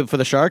 Yeah. But is he for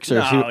the Sharks or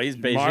is No, he? he's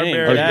Beijing. Marbury,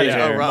 Get outta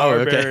yeah, here. Oh,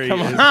 okay. Marbury Come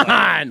is on.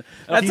 like-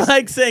 That's He's-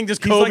 like saying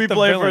just he's Kobe like the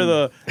play for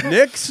the villain.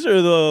 Knicks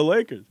or the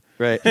Lakers.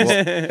 Right.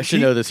 Well, I should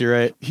know this. You're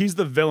right. he's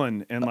the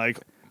villain in like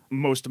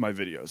most of my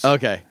videos.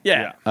 Okay.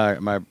 Yeah. All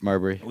right,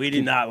 Marbury. We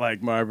did not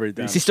like Marbury.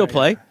 Does he still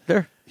play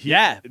there?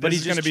 Yeah, but This he's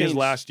is going to just be his changed.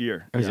 last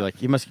year. Or is he like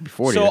he must be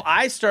 40? So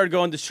I started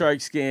going to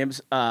Sharks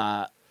games.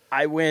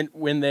 I went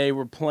when they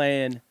were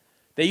playing.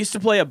 They used to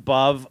play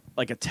above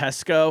like a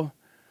Tesco.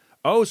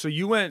 Oh, so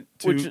you went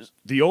Which to is-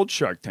 the old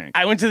Shark Tank.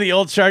 I went to the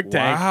old Shark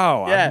Tank.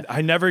 Wow. Yeah.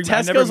 I never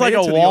Tesco's I never like made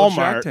a it to the old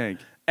Shark Walmart, Tank.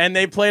 and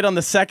they played on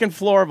the second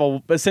floor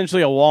of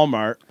essentially a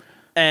Walmart.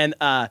 And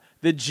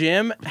the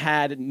gym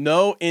had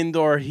no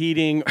indoor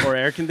heating or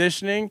air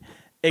conditioning.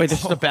 Wait,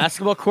 this is a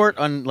basketball court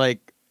on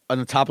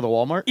the top of the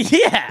Walmart.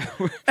 Yeah.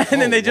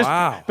 And then they just,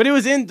 wow. but it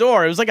was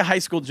indoor. It was like a high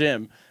school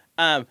gym.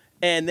 And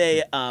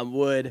they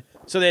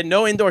so they had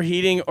no indoor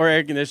heating or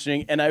air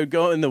conditioning. And I would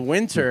go in the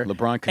winter.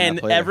 LeBron could not and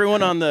play there.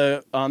 everyone on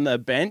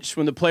the bench,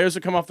 when the players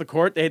would come off the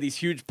court, they had these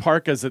huge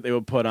parkas that they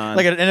would put on.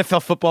 Like an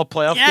NFL football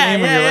playoff yeah,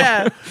 game.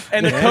 yeah, yeah.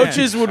 And the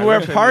coaches would I wear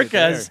wish I made it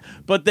parkas,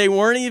 but they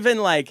weren't even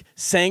like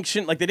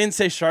sanctioned. Like they didn't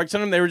say Sharks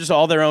on them. They were just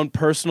all their own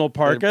personal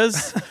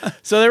parkas.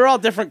 So they were all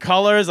different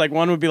colors. Like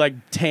one would be like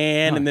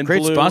tan and then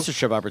Great blue.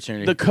 sponsorship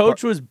opportunity. The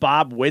coach was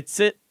Bob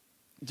Whitsitt.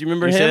 Do you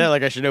remember You him? say that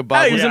like I should know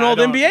Bob. Oh, he was Yeah, an I old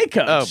don't- NBA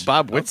coach. Oh,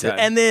 Bob Whitsitt.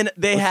 Okay. And then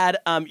they had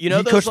he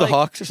those coached like, the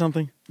Hawks or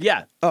something.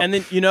 Yeah. Oh. And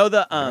then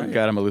the God,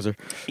 I'm a loser.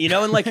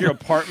 in like your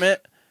apartment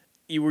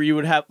where you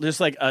would have just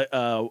like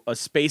a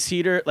space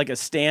heater, like a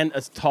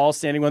tall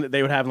standing one that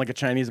they would have in like a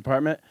Chinese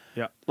apartment.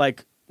 Yeah.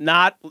 Like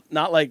not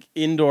like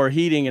indoor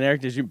heating and air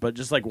conditioning, but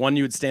just like one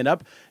you would stand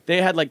up.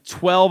 They had like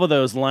 12 of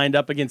those lined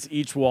up against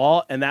each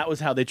wall, and that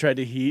was how they tried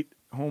to heat.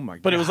 Oh my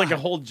god. But it was like a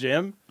whole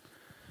gym.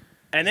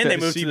 And then they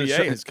moved to the CBA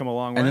Sharks. has come a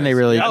long way. And then they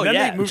really Oh, then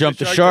yeah. they moved jumped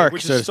to the Shark shark, Tank,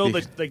 which so is to still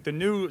speak. like the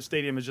new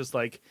stadium is just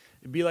like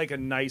it'd be like a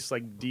nice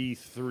like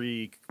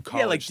D3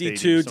 college like D2,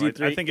 stadium. So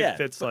D3, I think yeah. it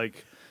fits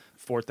like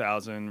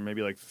 4,000 or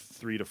maybe like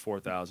 3,000 to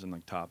 4,000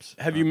 like tops.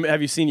 Have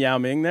you seen Yao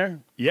Ming there?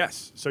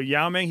 Yes. So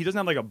Yao Ming, he doesn't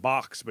have like a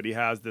box, but he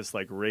has this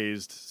like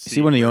raised. Is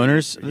he one of the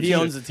owners? He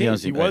owns the team.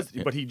 He was,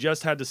 Yeah. but he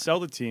just had to sell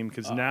the team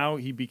because now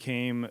he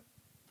became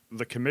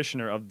the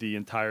commissioner of the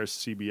entire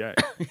CBA.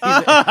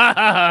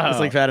 It's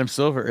like Adam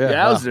Silver. Yeah.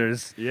 Wow.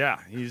 Yowzers. Yeah,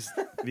 he's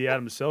the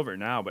Adam Silver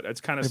now, but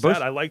it's kind of They're sad.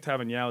 both- I liked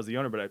having Yao as the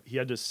owner, but he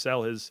had to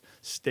sell his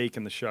stake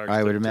in the Sharks. I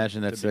to- would to-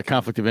 imagine to that's a become-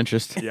 conflict of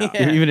interest. Yeah.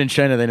 Even in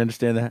China, they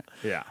understand that.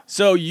 Yeah.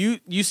 So you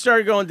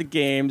started going to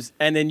games,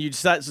 and then you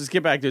decided, so let's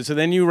get back to it. So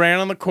then you ran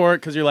on the court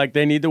because you're like,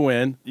 they need to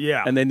win.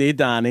 Yeah. And they need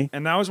Donnie.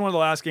 And that was one of the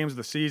last games of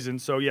the season.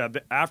 So yeah,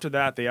 after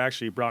that, they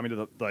actually brought me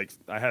to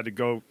I had to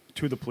go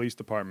to the police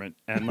department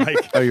and like.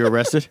 Oh, you were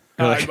arrested?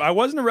 I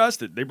wasn't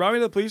arrested. They brought me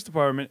to the police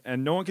department,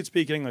 and no one could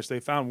speak English. They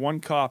found one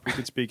cop who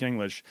could speak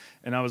English,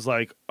 and I was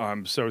like,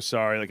 "I'm so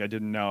sorry. Like, I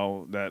didn't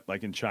know that.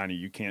 Like in China,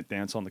 you can't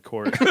dance on the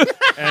court."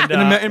 And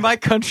in my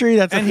country,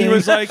 that's a and he thing.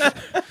 was like,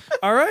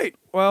 "All right,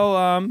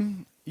 well,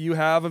 you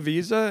have a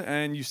visa,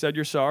 and you said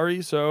you're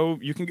sorry, so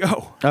you can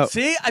go." Oh.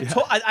 See,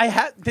 I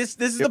had this.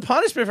 This is the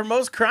punishment for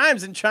most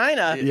crimes in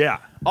China. Yeah.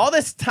 All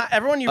this time,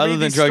 everyone you Other read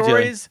than these drug dealing.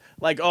 stories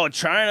like, oh,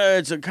 China,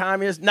 it's a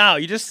communist. No,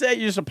 you just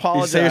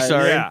apologize. You say you're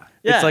sorry. Yeah.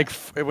 Yeah. It's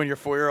like when you're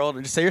 4-year-old,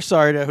 just say you're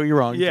sorry to who you're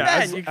wrong. Yeah, Yeah,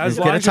 as, and you- as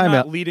Get long a as you're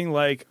not timeout. leading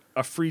like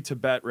a free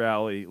Tibet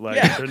rally, like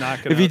Yeah. they're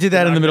not gonna. If you did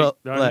that they're in the not middle-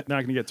 gonna- they're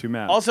not gonna get too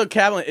mad. Also,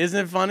 Kaplan, isn't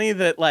it funny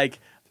that like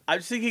I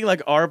was thinking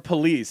like our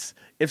police,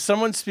 if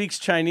someone speaks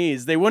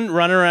Chinese, they wouldn't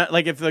run around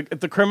like if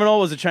the criminal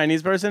was a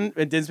Chinese person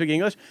and didn't speak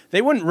English,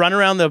 they wouldn't run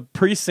around the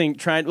precinct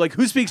trying like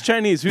who speaks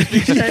Chinese, who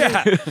speaks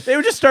Chinese. They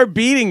would just start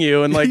beating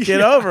you and like get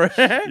Yeah. over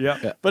it.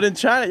 yeah. But in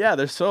China, yeah,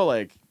 they're so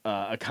like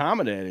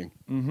accommodating.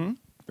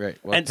 Right.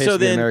 Well, And it pays so to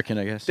be then American,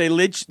 I guess. They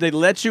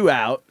let you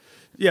out.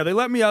 Yeah, they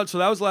let me out, so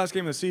that was the last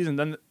game of the season.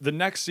 Then the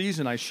next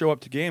season, I show up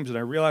to games, and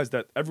I realized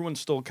that everyone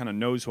still kind of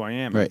knows who I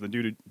am, Right. as the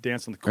dude who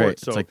danced on the court. Right.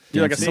 So It's like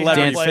You're like a dancing-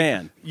 celebrity like-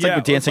 fan. It's like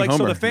with Dancing So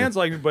Homer. the fans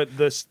like me, but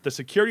the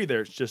security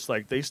there, it's just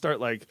like they start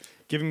like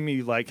giving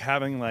me like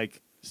having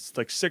like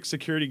 6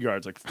 security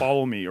guards like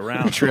follow me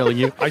around, Trailing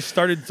you. I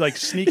started like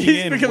sneaking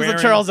He in, becomes wearing,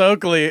 the Charles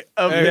Oakley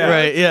of Yeah.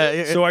 Right,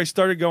 yeah. So I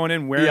started going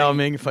in wearing Yao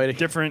Ming fighting.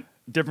 different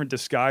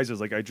disguises.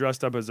 Like I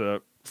dressed up as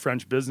a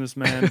French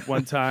businessman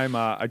one time.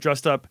 I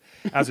dressed up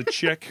as a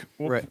chick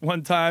Right.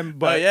 one time.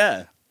 But Oh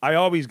yeah. I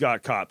always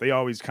got caught. They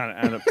always kind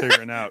of end up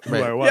figuring out who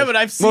Right. I was. Yeah, but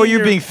I've seen Well, you're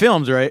your- being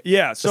filmed, right?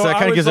 yeah. So that I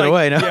kinda was gives it like-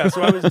 away, no? Yeah.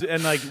 So I was,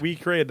 and like we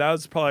created. That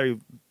was probably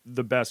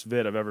the best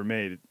vid I've ever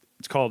made.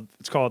 It's called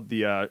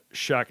the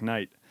Shack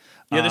Night.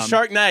 Yeah, the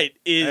Shark Night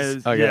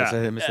is Oh, yeah. yes,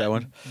 I missed that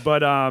one. But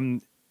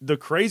the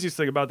craziest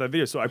thing about that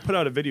video, so I put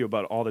out a video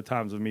about all the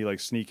times of me like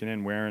sneaking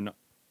in wearing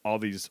all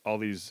these. But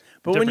when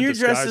different you're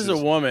dressed as a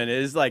disguises. woman, it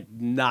is like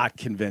not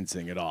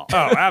convincing at all. Oh,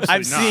 absolutely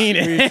I've not. seen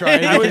it.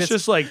 I was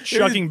just like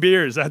chucking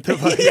beers at the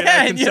fucking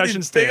yeah, and you had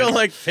concession these big stand. old,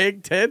 like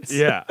fake tits.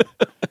 Yeah.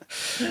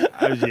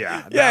 Yeah.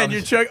 Yeah, that and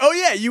you're was- chugging. Oh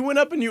yeah, you went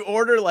up and you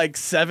ordered like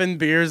 7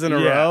 beers in a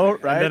yeah. row,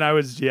 right? And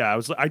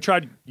then I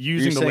tried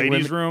using the saying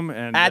ladies' women- room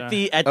and at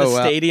the Oh,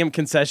 wow. stadium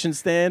concession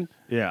stand.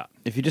 yeah.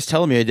 If you just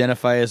tell them you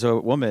identify as a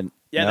woman.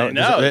 Yeah, no, they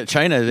know.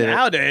 China did it.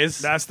 Nowadays,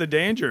 That's the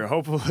danger.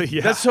 Hopefully,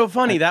 yeah. that's so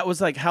funny. That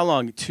was like how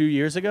long? 2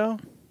 years ago.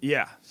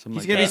 Yeah. He's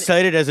going to be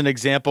cited as an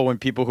example when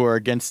people who are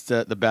against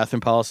the bathroom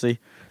policy,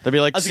 they'll be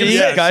like, was see, gonna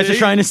say, guys see? are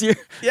trying to see.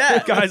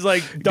 Yeah. Guys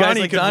like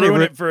Donnie could Donnie ruin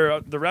ru- it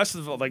for the rest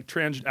of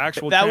the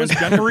actual That was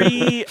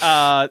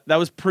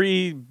transgender.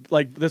 pre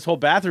like this whole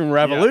bathroom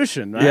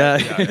revolution, right? Yeah.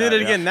 If you did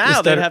it again now,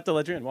 Just they'd started- have to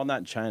let you in. Well, not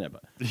in China,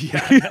 but Yeah,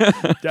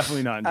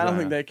 definitely not. In I don't China.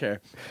 think they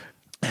care.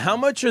 How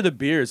much are the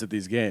beers at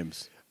these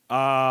games?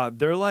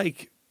 They're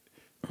like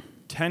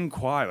 10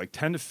 kwai, like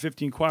 10 to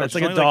 15 kwai. That's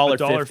which like is only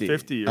 $1.50.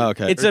 $1.50. Oh,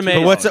 okay. It's But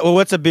amazing.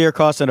 what's a beer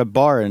cost in a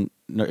bar and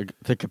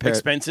to compare? it?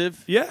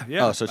 Expensive? Yeah,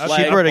 yeah. Oh, so it's At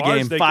cheaper at at a bars,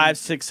 game. they can-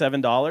 $5,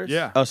 $6, $7.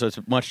 Yeah. Oh, so it's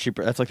much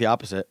cheaper. That's like the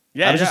opposite.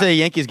 Yeah. I was just Yeah. at a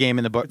Yankees game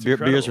and the beers were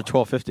incredible.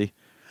 $12.50.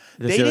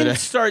 They didn't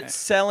start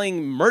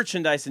selling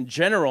merchandise in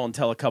general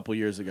until a couple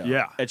years ago.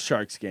 Yeah. At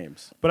Sharks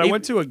games. But I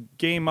went to a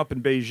game up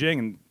in Beijing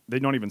and they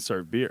don't even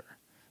serve beer.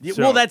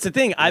 So- well, that's the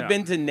thing. I've yeah.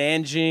 been to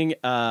Nanjing,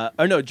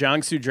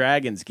 Jiangsu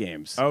Dragons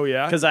games. Oh,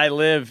 yeah? Because I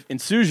live in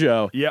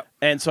Suzhou. Yep.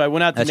 And so I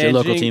went out to That's Nanjing. your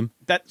local team?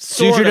 That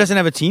Suzhou doesn't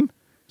have a team?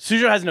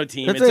 Suzhou has no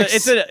team.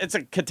 That's It's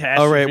a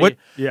catastrophe. Oh, right. What-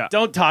 Yeah.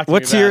 Don't talk to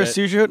What me tier about is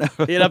it.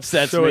 Suzhou? It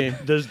upsets So me.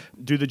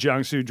 do the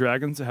Jiangsu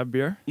Dragons have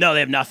beer? No,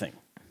 they have nothing.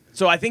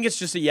 So I think it's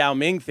just a Yao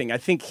Ming thing. I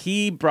think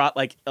he brought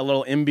like a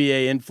little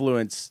NBA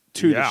influence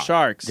to the Yeah.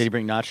 Sharks. Did he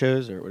bring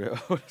nachos or whatever?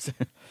 What is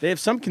it? They have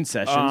some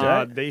concessions,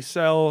 right? They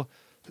sell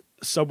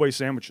Subway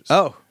sandwiches.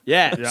 Oh,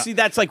 Yeah. Yeah. See,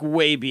 that's like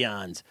way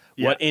beyond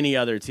what Yeah. any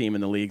other team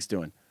in the league's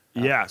doing.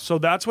 Yeah, so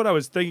that's what I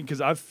was thinking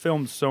because I've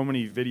filmed so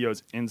many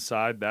videos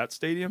inside that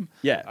stadium.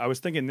 Yeah. I was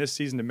thinking this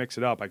season to mix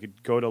it up, I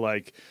could go to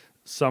like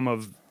some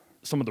of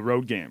the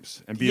road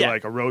games and be Yeah.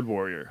 like a road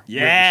warrior. with the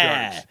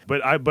Yeah. Sharks.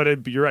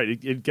 But you're right.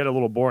 It'd get a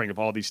little boring if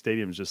all these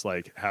stadiums just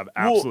like have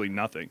absolutely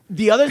nothing.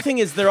 The other thing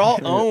is they're all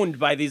owned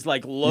by these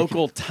like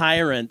local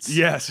tyrants.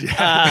 Yes,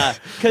 yeah. does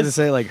it Because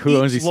say like who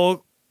owns these?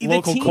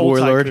 Local team- coal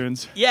Warlord.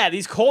 tycoons. yeah,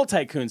 these coal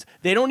tycoons,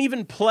 they don't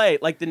even play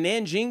like the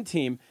Nanjing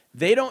team.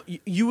 They don't.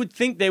 You would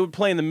think they would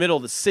play in the middle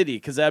of the city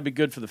because that'd be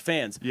good for the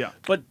fans. Yeah.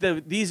 But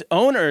these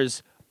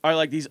owners are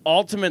like these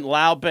ultimate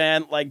Lao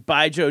band, like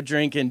Baijiu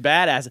drinking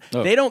badasses.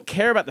 Oh. They don't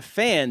care about the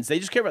fans. They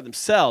just care about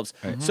themselves.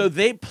 So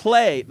they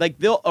play like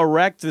they'll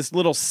erect this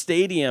little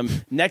stadium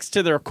next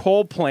to their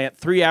coal plant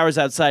 3 hours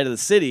outside of the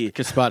city,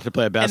 A spot to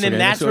play a and basketball then game.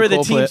 that's So a where the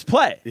coal teams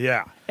play.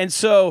 Yeah. And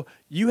so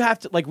you have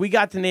to like we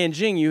got to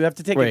Nanjing. You have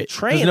to take a Wait,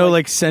 train. there's no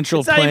like central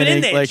it's not planning.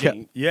 even in like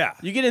Nanjing. Yeah.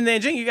 You get in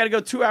Nanjing, you got to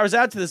go 2 hours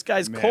out to this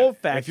guy's Man, coal If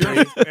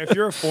factory.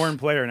 you're a foreign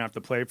player and have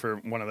to play for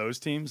one of those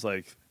teams,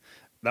 like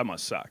that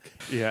must suck.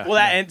 Yeah. Well,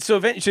 and so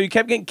you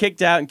kept getting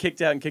kicked out and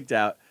kicked out and kicked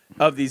out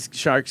of these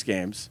Sharks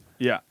games,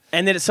 yeah.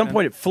 and then at some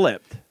point it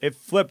flipped. It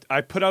flipped.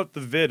 I put out the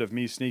vid of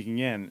me sneaking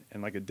in,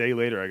 and like a day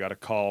later, I got a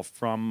call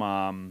from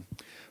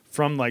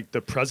like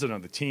the president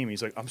of the team.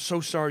 He's like, "I'm so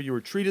sorry you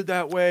were treated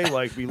that way.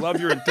 Like, we love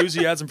your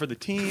enthusiasm for the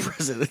team.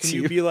 President of the Can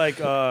you team. be like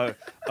a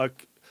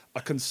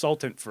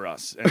consultant for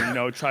us,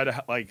 and try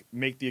to like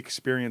make the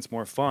experience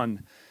more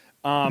fun?"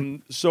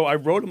 So I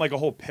wrote him like a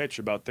whole pitch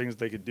about things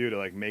they could do to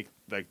like make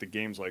like the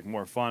games like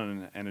more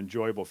fun and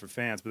enjoyable for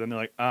fans. But then they're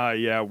like,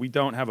 yeah, we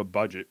don't have a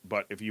budget,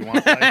 but if you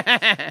want like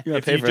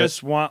if pay you for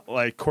just want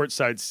like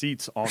courtside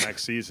seats all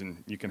next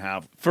season, you can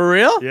have. For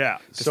real? Yeah.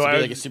 so So to be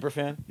I like a super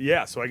fan.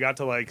 so I got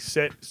to like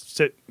sit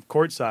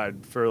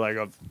courtside for like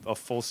a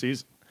full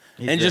season.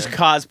 And just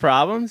cause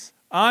problems?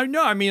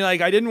 No, I mean, like,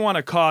 I didn't want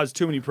to cause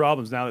too many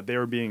problems now that they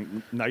were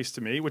being nice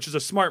to me, which is a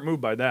smart move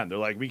by them. They're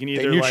like, we can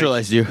either They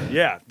neutralized you.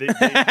 Yeah, they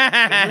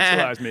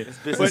neutralized me.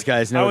 business But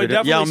guys know I would what it is.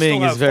 definitely Yao Ming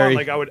still have is very-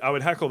 fun. Like, I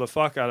would heckle the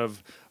fuck out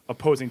of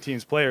opposing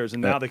teams' players,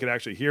 and now Yeah. they could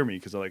actually hear me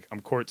because like I'm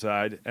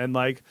courtside, and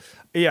like,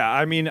 yeah,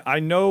 I mean,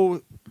 I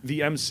know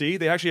the MC.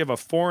 They actually have a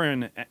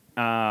foreign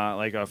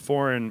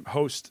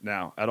host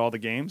now at all the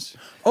games.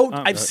 Oh,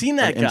 I've seen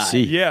that guy.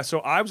 MC. Yeah, so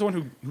I was the one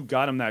who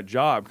got him that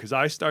job because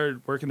I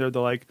started working there.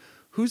 They're like,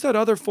 who's that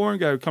other foreign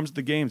guy who comes to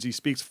the games? He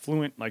speaks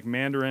fluent like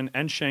Mandarin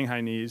and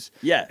Shanghainese.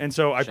 Yeah. And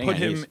so I put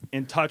him Shanghainese.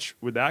 in touch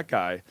with that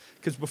guy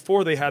because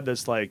before they had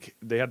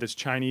this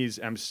Chinese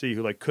MC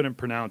who like couldn't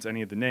pronounce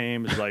any of the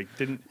names, like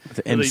didn't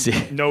The really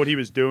MC. know what he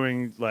was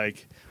doing,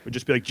 like would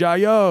just be like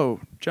Jayo.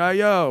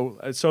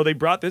 And so they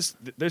brought this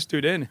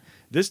dude in.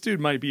 This dude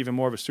might be even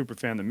more of a super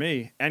fan than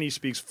me, and he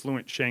speaks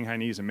fluent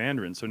Shanghainese and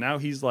Mandarin. So now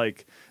he's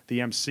like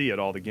the MC at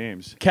all the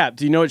games. Cap,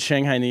 do you know what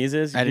Shanghainese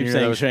is? You I keep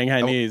didn't know saying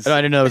that was- Shanghainese. I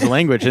didn't know it was a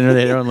language. I didn't know they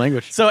had their own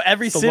language. So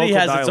every It's a city local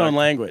has its own dialect.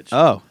 language.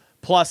 Oh.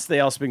 Plus,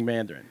 they all speak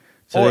Mandarin.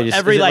 So or they just,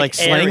 every is it like, like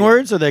slang area.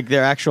 words or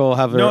their actual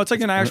have No, their- it's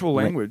like an actual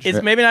language.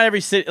 It's maybe not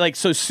every city. Like,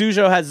 so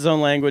Suzhou has its own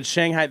language.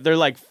 Shanghai, they're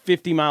like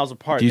 50 miles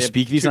apart. Do you They have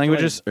speak these two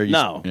languages, or you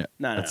no, yeah,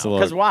 no, that's a no. little-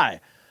 Because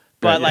why?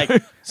 But Right.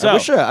 like, so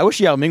I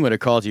wish Yao Ming would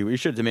have called you. You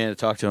should have demanded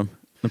to talk to him.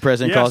 The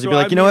president Yeah, calls you, so be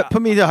like, I you know mean, what?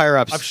 Put me to higher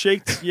ups. I've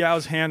shaked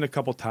Yao's hand a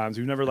couple times.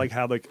 We've never like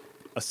had like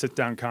a sit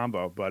down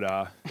combo,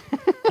 but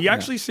he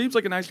actually seems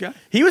like a nice guy.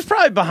 he was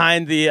probably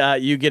behind the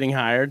you getting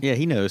hired. Yeah,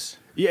 he knows.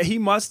 Yeah, he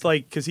must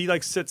like because he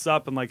like sits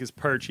up and like his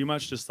perch. He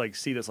must just like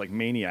see this like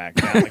maniac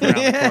down, like, around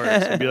the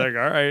course and be like,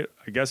 all right,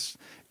 I guess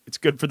it's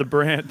good for the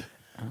brand.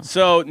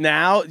 So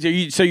now,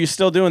 so you're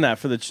still doing that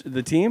for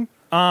the team?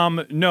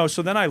 No,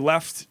 so then I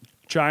left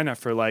China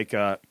for like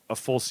a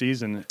full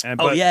season.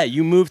 Oh yeah,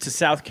 you moved to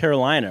South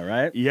Carolina,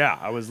 right? Yeah,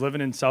 I was living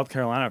in South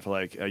Carolina for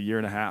like a year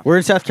and a half. Where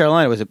in South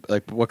Carolina was it?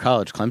 Like what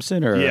college?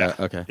 Clemson or Yeah.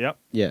 Okay. Yep.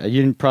 Yeah,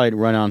 you didn't probably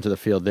run onto the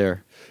field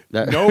there.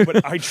 No,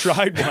 but I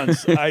tried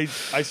once. I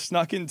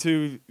snuck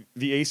into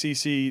the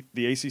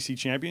ACC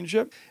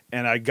championship,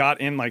 and I got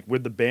in like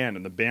with the band,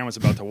 and the band was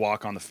about to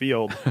walk on the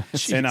field,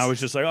 and I was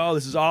just like, "Oh,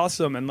 this is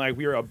awesome!" And like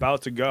we were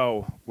about to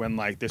go when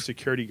like the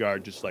security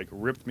guard just like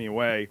ripped me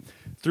away,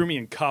 threw me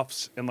in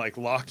cuffs, and like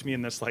locked me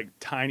in this like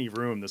tiny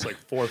room, this like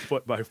 4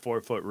 foot by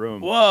 4 foot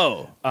room.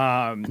 Whoa!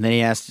 And then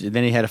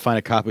he had to find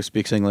a cop who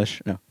speaks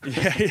English. No.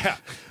 Yeah.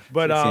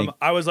 But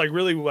I was like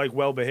really like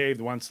well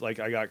behaved once like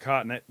I got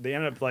caught, and they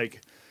ended up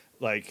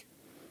like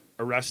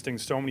arresting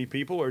so many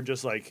people or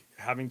just like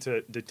having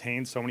to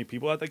detain so many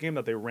people at the game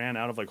that they ran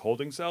out of like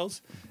holding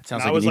cells. Sounds and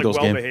like I was an Eagles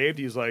like well game. behaved.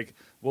 He was like,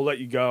 "We'll let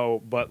you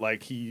go," but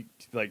like he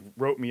like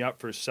wrote me up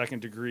for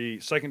second degree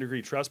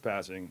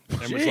trespassing and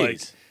was like,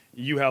 Jeez.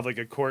 "You have like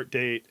a court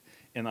date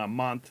in a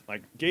month."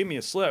 Like gave me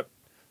a slip.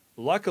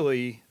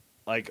 Luckily,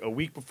 like a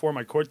week before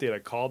my court date, I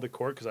called the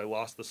court because I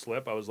lost the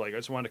slip. I was like, I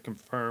just wanted to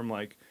confirm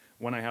like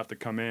when I have to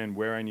come in,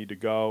 where I need to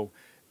go,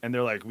 and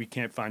they're like, "We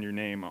can't find your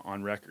name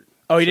on record."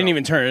 Oh, he didn't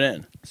even turn it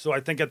in. So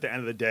I think at the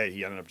end of the day,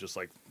 he ended up just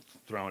like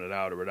throwing it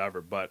out or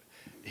whatever. But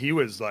he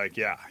was like,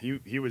 yeah,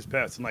 he was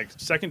pissed. And like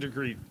second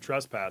degree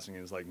trespassing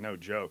is like no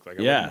joke.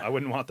 Like I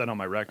wouldn't want that on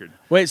my record.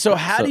 Wait, so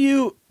how do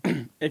you,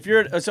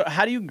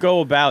 how do you go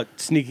about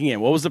sneaking in?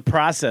 What was the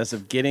process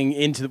of getting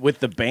into with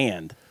the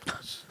band?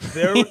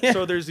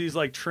 So there's these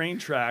like train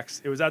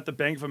tracks. It was at the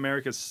Bank of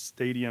America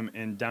Stadium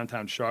in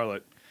downtown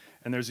Charlotte,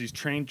 and there's these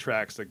train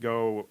tracks that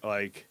go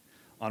like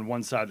on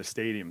one side of the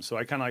stadium. So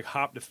I kind of like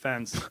hopped a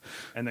fence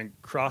and then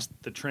crossed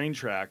the train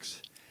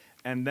tracks,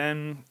 and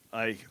then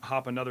I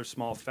hop another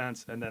small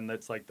fence, and then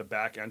that's like the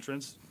back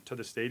entrance to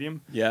the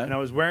stadium. Yeah. And I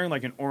was wearing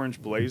like an orange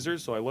blazer,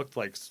 so I looked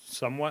like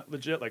somewhat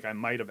legit, like I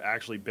might have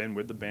actually been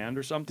with the band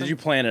or something. Did you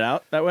plan it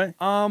out that way?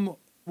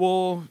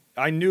 Well,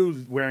 I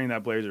knew wearing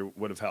that blazer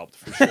would have helped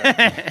for sure.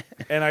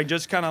 And I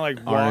just kind of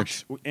like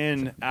walked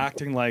in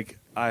acting like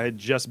I had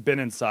just been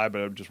inside,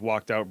 but I just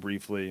walked out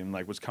briefly and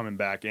like was coming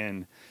back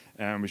in.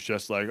 And was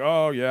just like,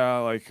 oh yeah,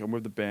 like I'm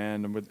with the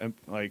band,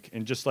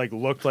 and just like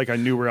looked like I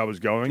knew where I was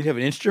going. Did you have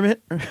an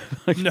instrument? No,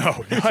 I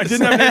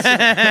didn't have an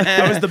instrument.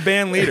 I was the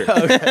band leader.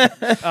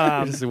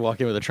 You just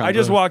walk in with a trombone. I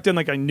just walked in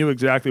like I knew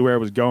exactly where I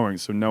was going,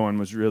 so no one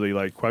was really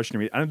like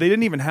questioning me. And they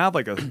didn't even have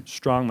like a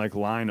strong like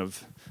line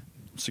of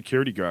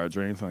security guards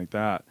or anything like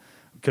that,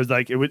 because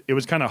like it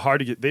was kind of hard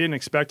to get. They didn't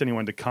expect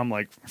anyone to come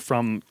like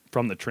from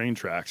the train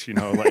tracks, you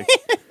know, like.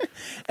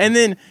 And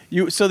then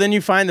you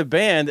find the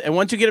band, and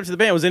once you get up to the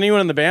band, was anyone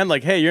in the band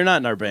like, hey, you're not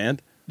in our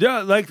band? Yeah,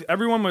 like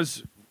everyone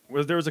was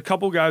there was a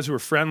couple guys who were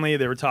friendly.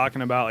 They were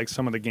talking about like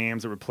some of the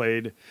games that were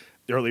played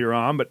earlier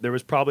on, but there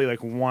was probably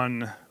like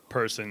one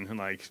person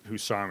who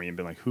saw me and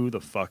been like, who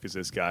the fuck is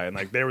this guy? And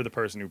like they were the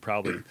person who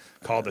probably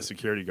called the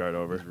security guard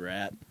over.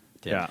 Rat.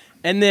 Yeah.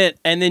 And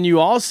then you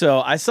also,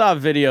 I saw a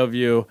video of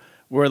you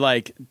where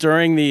like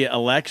during the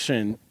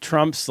election,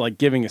 Trump's like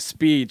giving a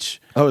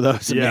speech. Oh, that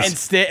was Yeah.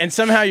 And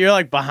somehow you're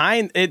like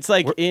behind. It's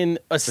like in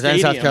a Was that in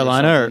stadium. South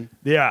Carolina or?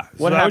 Yeah.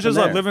 What So I was just happened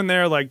like there? living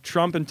there. Like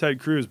Trump and Ted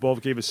Cruz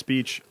both gave a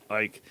speech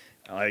like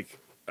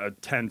a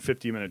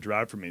 10-15 minute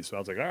drive from me. So I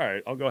was like, all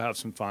right, I'll go have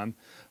some fun.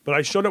 But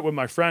I showed up with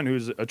my friend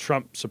who's a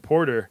Trump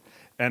supporter,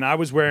 and I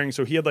was wearing,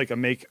 so he had like a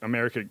Make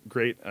America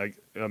Great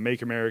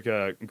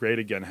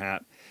Again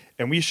hat.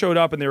 And we showed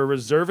up and they were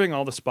reserving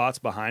all the spots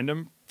behind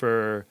him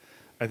for,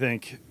 I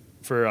think,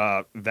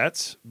 for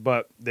vets,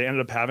 but they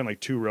ended up having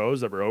like 2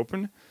 rows that were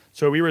open.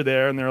 So we were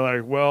there and they were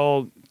like,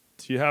 well,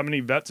 do you have any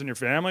vets in your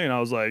family? And I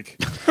was like,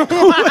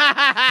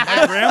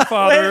 my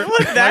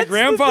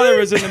grandfather,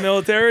 was in the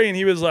military, and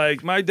he was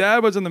like, my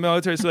dad was in the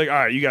military. So like, all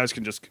right, you guys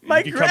can just you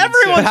can come and sit."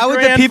 Everyone's How would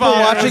the people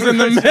grandfather watching was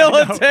in the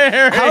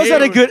military? How is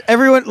that a good?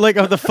 Everyone like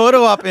of the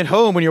photo op at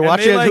home when you're And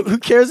watching they, it. like- Who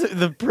cares if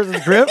the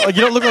person's grip? Like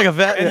you don't look like a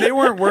vet. And they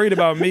weren't worried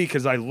about me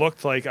because I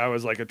looked like I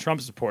was like a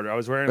Trump supporter. I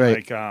was wearing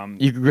Right.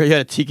 like You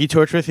had a tiki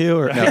torch with you,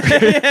 or no?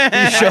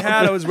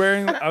 I was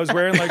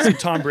wearing like some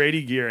Tom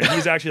Brady gear, and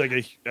he's actually like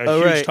a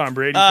huge right. Tom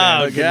Brady fan.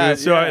 Oh, God,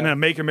 So yeah. and a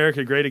Make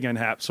America Great Again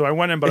hat. So I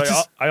went in, but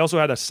I also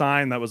had a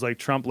sign that was like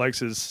Trump likes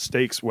his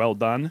steaks well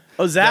done.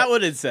 Oh, is that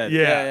what it said?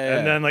 Yeah.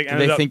 And then like Did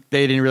ended they up. think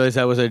they didn't realize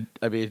that was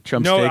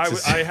Trump No,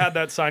 steaks? I had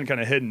that sign kind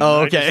of hidden.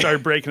 Oh, I just okay.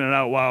 started breaking it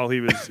out while he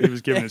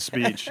was giving his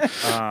speech.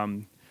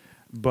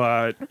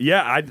 But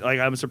yeah,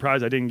 I'm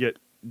surprised I didn't get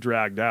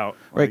dragged out.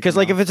 Right, because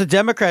like if it's a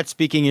Democrat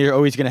speaking, you're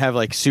always gonna have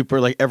like super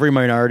like every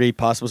minority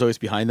possible is always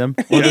behind them.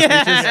 and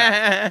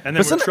then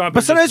with Trump, But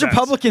it's sometimes just vets.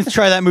 Republicans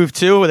try that move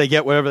too, where they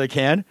get whatever they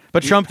can.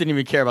 But Trump didn't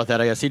even care about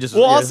that. I guess he just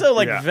Well, yeah. also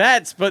like Yeah.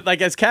 vets, but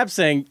like as Cap's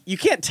saying, you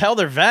can't tell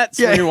they're vets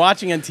Yeah. when you're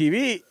watching on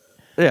TV.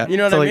 yeah. You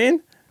know what So, I like,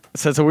 mean?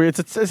 So it's a weird.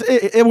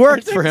 It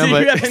worked for him. Do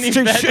but you have any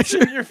vets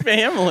in your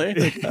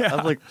family?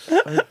 I'm like,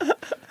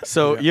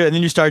 so yeah, and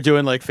then you start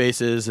doing like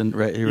faces and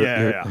right.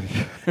 Yeah.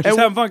 Just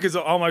having fun because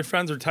all my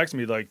friends were texting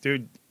me like,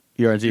 dude,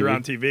 You're on TV. you're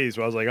on TV.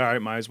 So I was like, all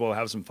right, might as well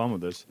have some fun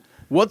with this.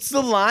 What's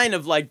the line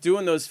of like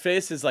doing those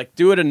faces? Like,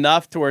 do it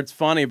enough to where it's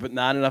funny, but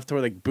not enough to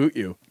where they boot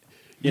you.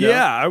 You know?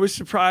 Yeah, I was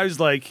surprised,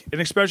 like, and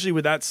especially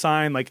with that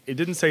sign, like, it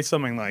didn't say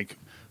something like,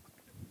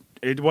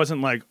 it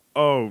wasn't like,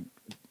 oh,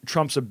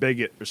 Trump's a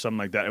bigot or something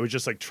like that. It was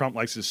just like Trump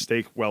likes his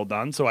steak well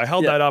done. So I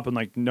held that up and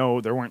like,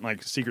 no, there weren't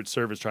like Secret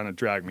Service trying to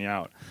drag me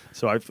out.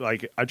 So I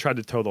tried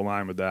to toe the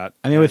line with that.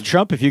 I mean, with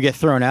Trump, if you get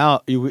thrown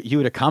out, you would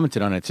have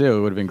commented on it too. It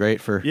would have been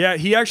great for. Yeah,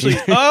 he actually.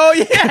 Oh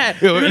yeah,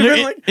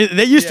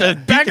 They used to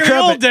back in the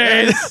old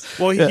days.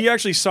 Well, he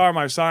actually saw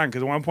my sign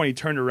because at one point he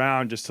turned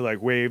around just to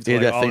like wave to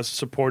like, all his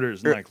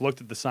supporters and like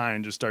looked at the sign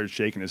and just started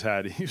shaking his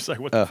head. He was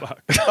like, "What the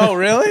fuck?" Oh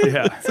really?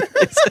 Yeah,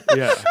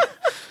 yeah.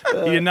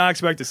 He did not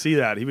expect to see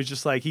that. He was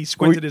just like, he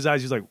squinted his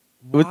eyes. He was like,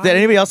 "Why?" Did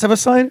anybody else have a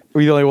sign?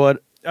 Were you the only one?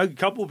 A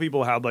couple of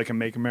people had like a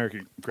 "Make America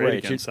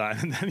Great Again" sign,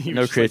 and then he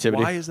No was just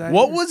creativity. Like, why is that?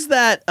 What here?" was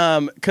that?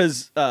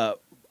 Because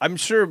I'm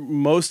sure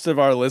most of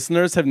our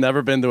listeners have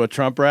never been to a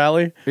Trump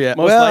rally. Yeah.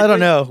 Most Well, I likely. don't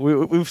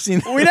know. We've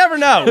seen. We never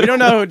know. We don't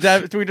know.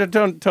 We don't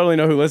totally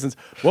know who listens.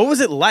 What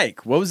was it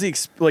like? What was the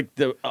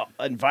the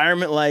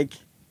environment like?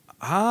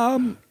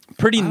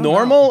 Pretty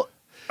normal.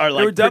 Or like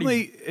There were pretty-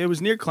 definitely. It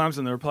was near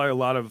Clemson. There were probably a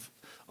lot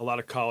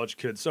of college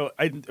kids. So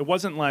it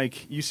wasn't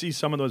like you see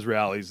some of those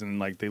rallies and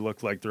like they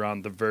look like they're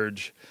on the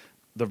verge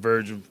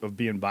of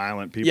being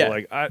violent.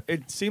 People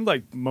it seemed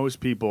like most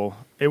people.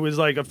 It was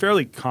like a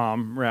fairly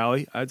calm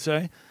rally, I'd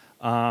say.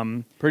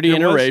 pretty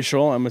there was-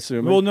 interracial. I'm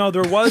assuming. Well, no,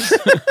 there was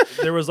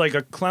there was like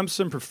a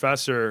Clemson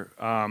professor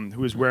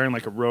who was wearing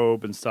like a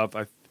robe and stuff.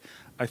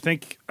 I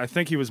think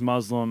he was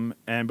Muslim,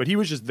 but he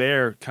was just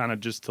there kind of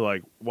just to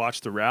like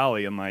watch the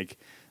rally and like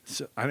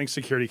I think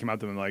security came out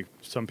to him and like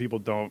some people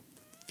don't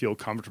feel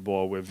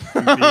comfortable with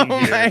being here.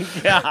 my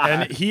God.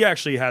 And he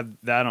actually had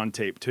that on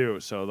tape too.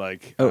 So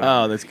like,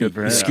 Oh, that's good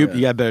for him. Scoop,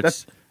 you got better.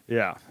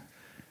 yeah.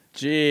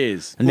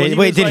 Jeez. And Well, they, he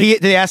wait, was did like-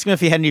 did they ask him if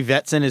he had any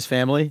vets in his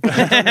family?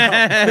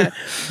 Because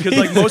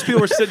like most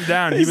people were sitting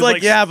down. He He's was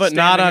like, yeah, but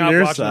not standing on up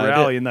your watching side. the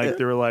rally, and like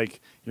they were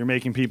like, "You're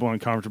making people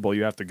uncomfortable.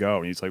 You have to go."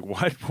 And he's like,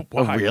 "What?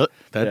 Why?" Really?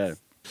 Yeah.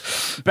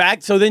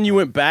 So then you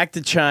went back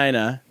to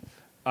China,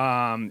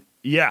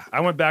 Yeah, I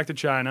went back to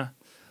China.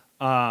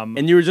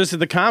 and you were just at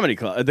the comedy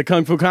club, at the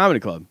Kung Fu Comedy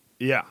Club.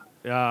 Yeah,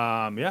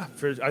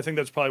 I think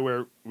that's probably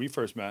where we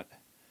first met.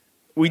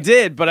 We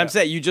did, but I'm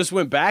saying you just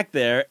went back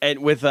there and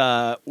with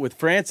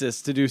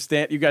Francis to do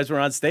stand. You guys were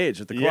on stage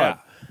at the club.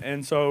 Yeah,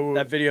 and so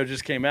That video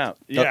just came out.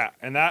 yeah,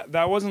 and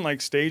that wasn't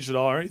like staged at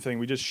all or anything.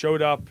 We just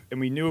showed up and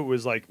we knew it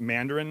was like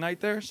Mandarin night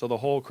there, so the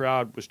whole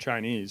crowd was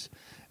Chinese,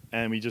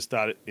 and we just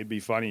thought it'd be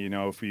funny,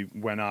 if we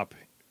went up.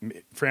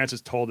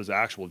 Francis told his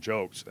actual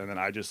jokes, and then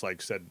I just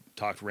like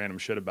talked random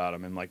shit about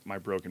him in like my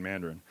broken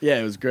Mandarin. Yeah,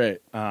 it was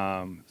great.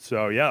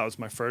 So yeah, that was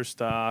my first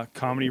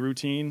comedy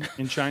routine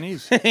in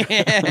Chinese. Do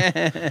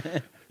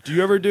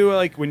you ever do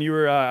like when you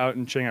were out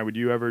in Shanghai? Would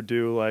you ever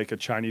do like a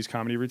Chinese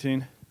comedy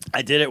routine?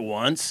 I did it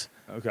once.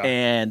 Okay.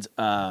 And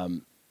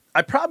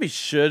I probably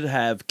should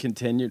have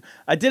continued.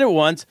 I did it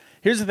once.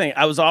 Here's the thing.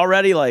 I was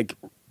already like,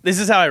 this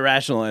is how I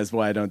rationalize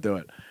why I don't do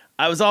it.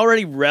 I was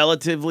already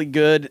relatively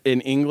good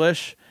in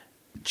English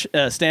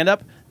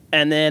stand-up.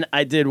 And then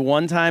I did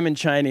one time in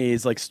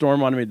Chinese, like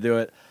Storm wanted me to do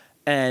it.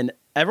 And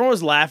everyone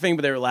was laughing,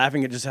 but they were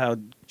laughing at just how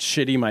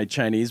shitty my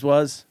Chinese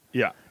was.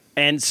 Yeah.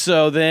 And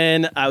so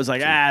then I was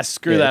like,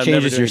 screw that. It I'm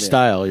never changes doing your it.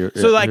 style.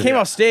 So I came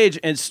off stage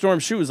and Storm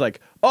Shu was like,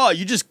 "Oh,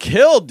 you just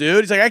killed,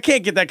 dude." He's like, "I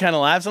can't get that kind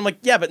of laughs." I'm like,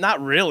 "Yeah, but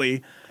not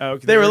really."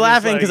 Okay, They were just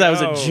laughing like, because I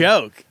was oh. a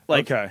joke.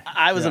 Like Okay.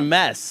 I was a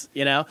mess,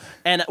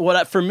 And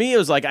for me, it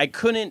was like I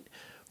couldn't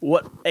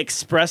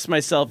express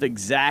myself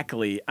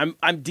exactly.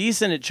 I'm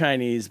decent at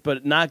Chinese,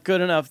 but not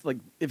good enough. Like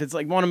if it's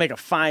like want to make a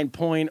fine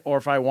point or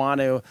if I want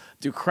to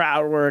do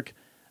crowd work.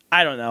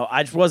 I don't know.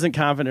 I just wasn't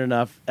confident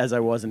enough as I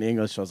was in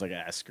English, so I was like,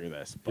 screw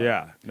this. But,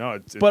 Yeah. No.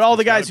 but all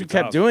the it's gotta guys who be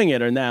kept tough. doing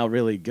it are now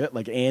really good.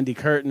 Like Andy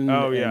Curtin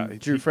Oh yeah. and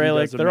Drew He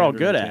Freilich, does the they're all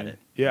Mandarin good at routine. it.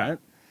 Yeah. right?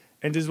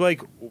 And does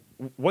like,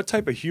 what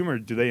type of humor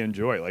do they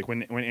enjoy? Like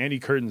when Andy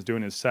Curtin's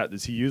doing his set,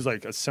 does he use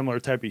like a similar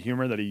type of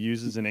humor that he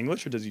uses in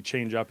English, or does he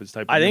change up his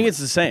type? Of I think humor? it's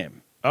the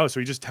same. Oh,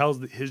 so he just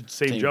tells his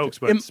same jokes,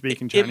 but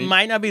speaking Chinese. It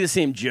might not be the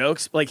same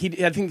jokes. Like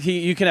I think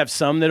you can have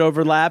some that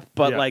overlap,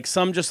 but Yeah. like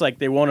some just like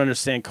they won't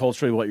understand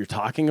culturally what you're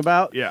talking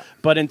about. Yeah.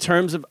 But in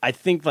terms of, I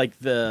think like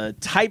the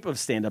type of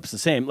stand-up's the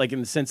same. Like in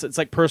the sense it's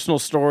like personal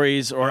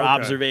stories or Okay.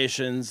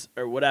 observations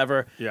or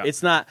whatever. Yeah.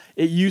 It's not.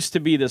 It used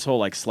to be this whole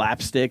like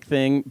slapstick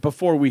thing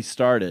before we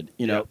started.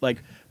 Yeah.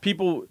 Like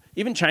people.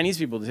 Even Chinese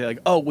people say like,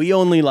 "Oh, we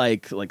only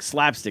like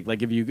slapstick.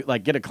 Like if you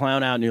like get a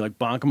clown out and you like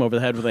bonk him over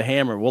the head with a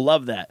hammer, we'll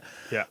love that."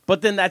 Yeah.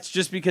 But then that's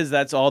just because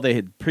that's all they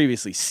had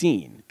previously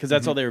seen, because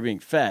that's all they were being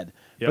fed.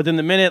 Yep. But then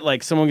the minute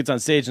like someone gets on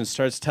stage and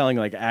starts telling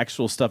like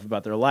actual stuff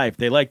about their life,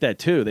 they like that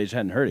too. They just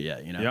hadn't heard it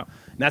yet, Yep.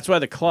 And that's why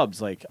the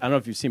clubs, like I don't know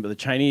if you've seen, but the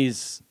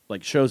Chinese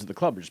like shows at the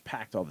club are just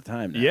packed all the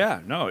time now. Yeah,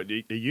 no,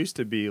 it used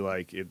to be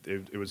like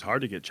it was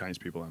hard to get Chinese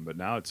people in, but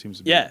now it seems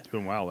to be Yeah.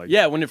 doing well. Like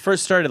Yeah, when it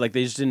first started, like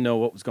they just didn't know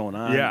what was going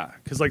on. yeah,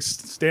 because like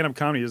stand-up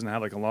comedy doesn't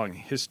have like a long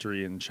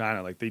history in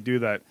China. Like they do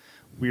that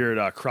weird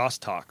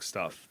crosstalk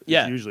stuff.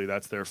 Yeah. Usually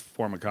that's their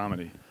form of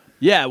comedy.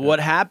 Yeah, what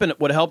happened,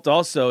 what helped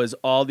also is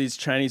all these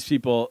Chinese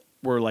people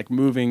were like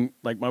moving,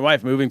 like my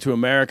wife moving to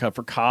America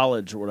for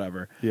college or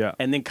whatever. Yeah.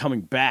 And then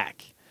coming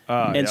back.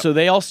 And Yep. so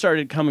they all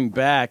started coming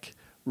back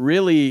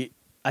really,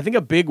 I think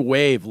a big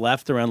wave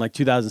left around like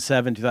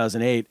 2007,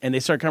 2008. And they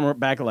started coming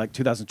back at like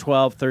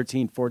 2012,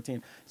 13,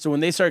 14. So when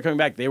they started coming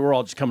back, they were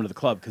all just coming to the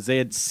club because they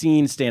had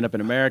seen stand up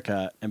in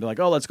America and be like,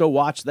 oh, let's go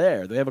watch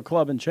there. They have a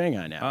club in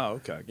Shanghai now. Oh,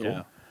 okay, You cool.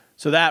 know?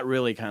 So that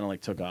really kind of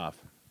like took off.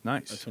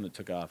 Nice. That's when it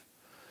took off.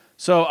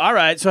 So, all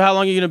right. So how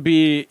long are you going to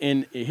be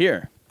in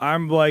here?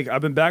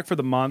 I've been back for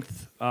the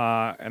month,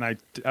 and I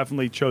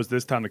definitely chose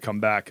this time to come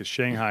back because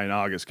Shanghai in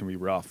August can be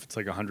rough. It's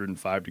like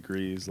 105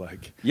 degrees,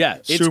 like Yeah,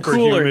 it's super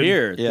cooler humid.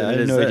 here. Yeah, than I it had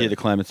is no there. idea the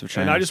climates of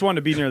China. And I just wanted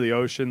to be near the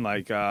ocean.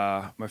 Like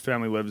my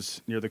family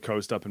lives near the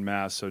coast up in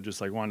Mass, so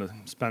just like wanted to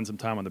spend some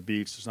time on the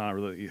beach. There's not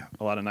really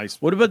a lot of nice.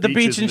 What about the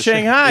beaches beach in the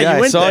Shanghai? yeah, You I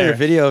went saw there. your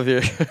video of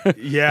your.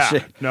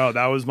 Yeah, no,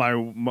 that was my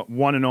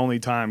one and only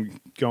time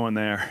going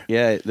there.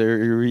 Yeah,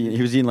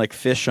 he was eating like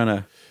fish on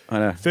a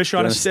Fish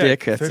on a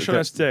stick. That's- Fish on a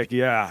that- stick.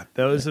 Yeah,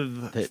 those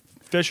that-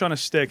 fish on a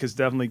stick has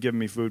definitely given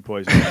me food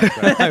poisoning. You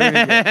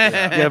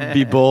gotta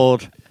be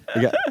bold.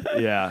 You got-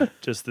 Yeah,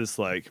 just this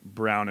like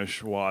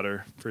brownish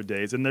water for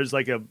days, and there's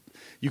like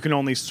you can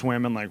only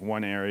swim in like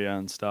one area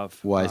and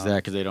stuff. Why is that?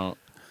 Because they don't.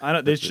 I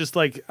don't. It's just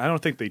like I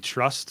don't think they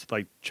trust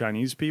like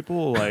Chinese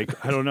people.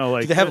 Like I don't know.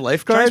 Like Do they have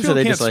lifeguards, Chinese or people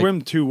they can't just, like-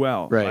 swim too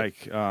well. Right.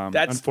 Like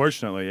That's-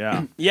 unfortunately,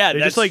 yeah. Yeah, They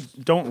that's just like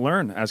don't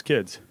learn as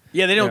kids.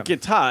 Yeah, they don't Yeah.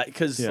 get taught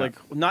because Yeah. like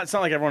it's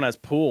not like everyone has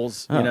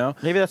pools, Oh, you know.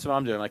 maybe that's what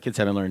I'm doing. My kids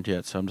haven't learned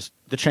yet, so I'm just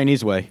the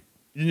Chinese way.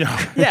 You know.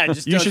 Yeah,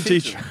 just You don't should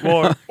teach teach. them.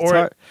 Well, or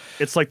hard.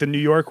 it's like the New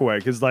York way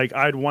because like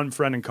I had one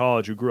friend in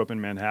college who grew up in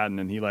Manhattan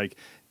and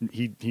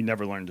he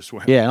never learned to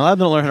swim. Yeah, and a lot of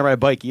them don't learn how to ride a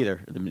bike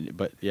either.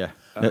 But yeah,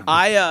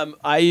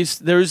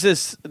 There's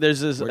this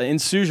in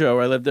Suzhou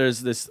where I live.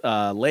 There's this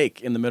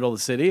lake in the middle of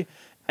the city,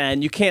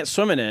 and you can't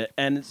swim in it.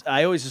 And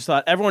I always just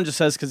thought everyone just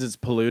says because it's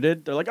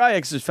polluted. They're like, oh yeah,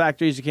 'cause there's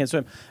factories, you can't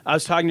swim. I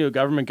was talking to a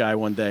government guy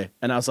one day,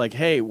 and I was like,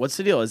 hey, what's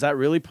the deal? Is that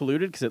really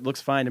polluted? Because it looks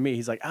fine to me.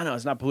 He's like, oh no,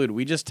 it's not polluted.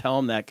 We just tell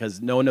them that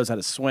because no one knows how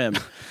to swim,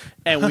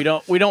 and we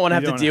don't want to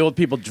have to don't deal with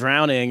people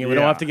drowning, and we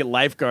don't Yeah. have to get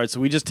lifeguards. So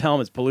we just tell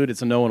them it's polluted,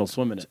 so no one will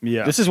swim in it.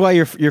 Yeah. this is why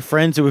your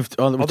friends who we've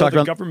Although talked the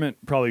about. government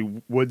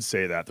probably would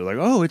say that they're like,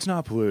 "Oh, it's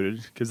not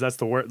polluted," because that's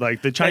the word.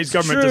 Like the Chinese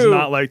That's government true, does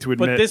not like to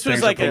admit. But this was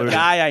things like are a polluted.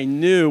 guy I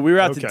knew. We were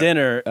out to Okay.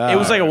 dinner. It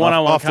was like a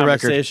one-on-one off the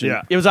record. conversation.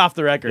 Yeah. It was off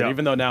the record, Yeah.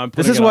 even though now I'm.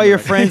 This putting is it why on the your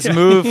record. friends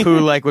move who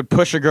like would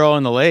push a girl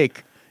in the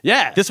lake.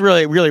 Yeah, This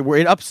really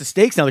it ups the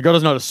stakes now. The girl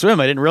doesn't know how to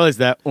swim. I didn't realize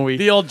that when we.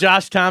 the old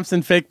Josh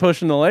Thompson fake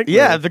push in the lake.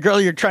 Yeah, move. the girl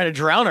you're trying to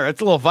drown her. It's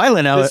a little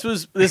violent now. This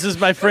is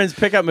my friend's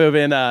pickup move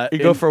in. You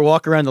go for a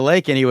walk around the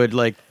lake and he would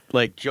like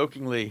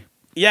jokingly.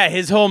 Yeah,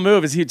 his whole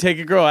move is he'd take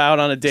a girl out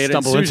on a date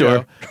Stumble in into Suzhou,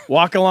 her.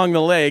 walk along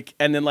the lake,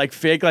 and then like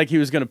fake like he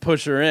was going to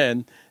push her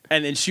in,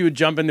 and then she would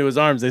jump into his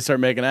arms. They start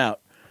making out.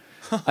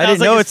 I didn't like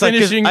know his it's like 'cause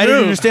finishing I didn't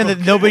move. understand that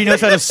nobody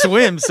knows how to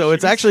swim, so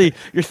it's actually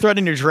you're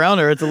threatening to drown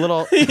her. It's a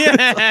little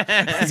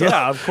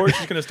Yeah, of course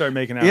she's gonna start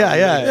making out.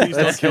 yeah. Please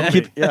don't kill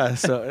me. Yeah,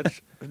 so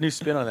it's a new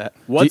spin on that.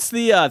 What's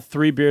the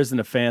 3 beers and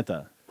a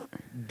Fanta?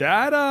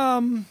 That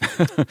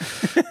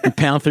You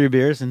pound 3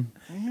 beers and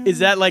Is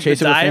that like the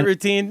Chase it with diet Fanta?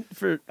 routine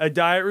for? a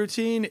diet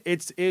routine.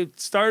 It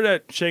started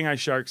at Shanghai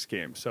Sharks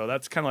game, so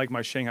that's kind of like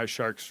my Shanghai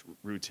Sharks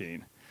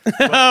routine.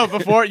 Oh,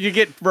 before you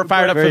get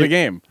fired up for Very- the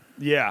game.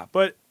 Yeah,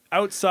 but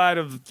outside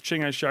of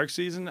Shanghai Sharks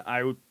season,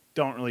 I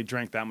don't really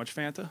drink that much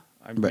Fanta.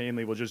 I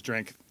mainly will just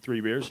drink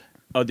 3 beers.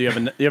 Oh, do you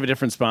have a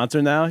different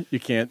sponsor now? You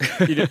can't.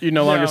 You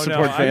no longer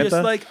support Fanta. I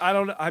just like I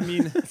don't. I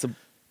mean,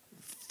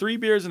 3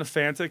 beers and a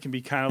Fanta can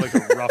be kind of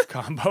like a rough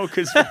combo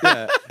because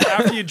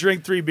after you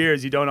drink 3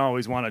 beers, you don't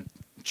always want to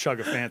chug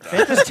a Fanta.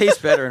 Fantas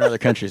taste better in other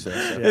countries though.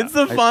 So. Yeah. It's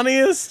the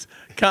funniest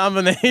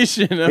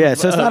combination. Of, Yeah,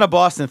 so it's not a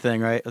Boston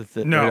thing, right?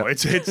 No,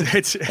 it's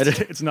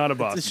not a the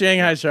Boston.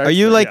 Shanghai Sharks. Are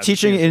you thing. like Yeah,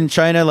 teaching yeah. in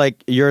China?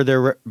 Like you're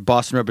their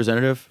Boston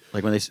representative?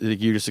 Like when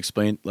you just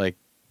explained like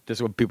this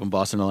is what people in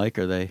Boston are like?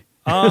 Are they?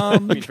 You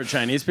mean for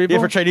Chinese people?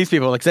 Yeah, for Chinese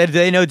people. Like, do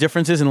they know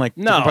differences in like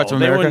no, different parts of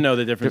they America? wouldn't know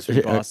the difference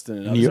between Boston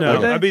and New York?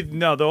 others. No, Would they? I mean,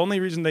 no. The only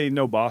reason they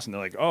know Boston,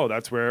 they're like, oh,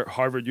 that's where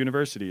Harvard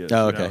University is.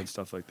 Oh, you know, okay. and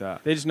stuff like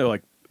that. They just know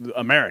like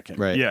American.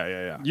 Right.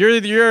 Yeah.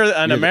 You're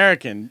an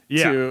American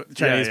Yeah. to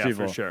Chinese yeah,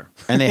 people. for sure.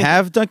 And they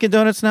have Dunkin'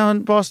 Donuts now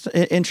in Boston,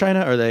 in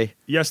China, or they?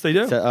 Yes, they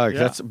do. Oh, Yeah.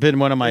 that's been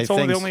one of my It's things.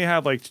 only, they only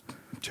have like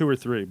 2 or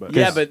 3, but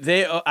Yeah, but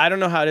I don't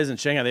know how it is in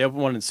Shanghai. They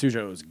opened one in Suzhou.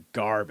 It was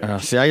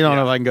garbage. See, I don't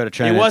know if I can go to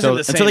China It wasn't until, the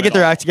until they same get at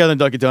their all. act together in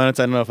Dunkin' Donuts.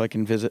 I don't know if I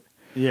can visit.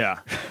 yeah.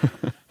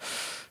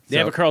 They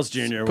have a Carl's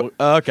Jr.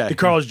 Okay. The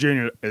Carl's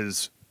Jr.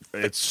 it's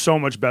so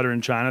much better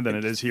in China than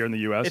it is here in the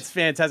U.S. It's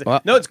fantastic.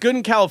 Well- No, it's good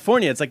in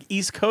California. It's like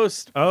East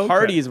Coast Oh, okay.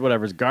 parties,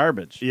 whatever's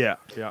garbage. yeah.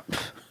 The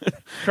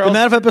Carl's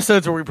amount of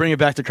episodes where we bring it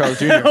back to Carl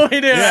Jr. we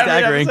do. Every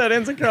Staggering. episode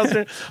ends in Carl's Jr.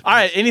 All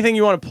right. Anything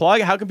you want to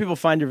plug? How can people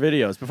find your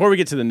videos before we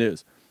get to the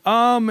news?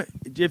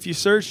 If you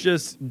search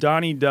just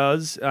Donnie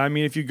Does, I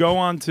mean, if you go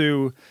on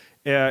to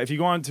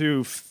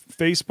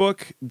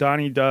Facebook,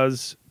 Donnie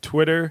Does,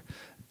 Twitter,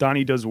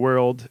 Donnie Does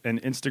World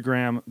and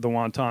Instagram the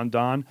Wonton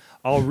Don.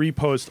 I'll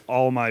repost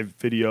all my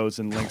videos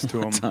and links to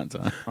them.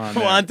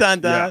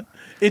 Wonton Don.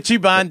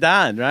 Ichiban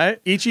Don, right?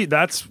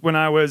 That's when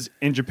I was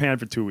in Japan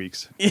for 2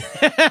 weeks.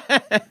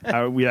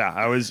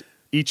 I was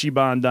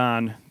Ichiban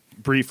Don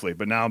briefly,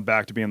 but now I'm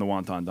back to being the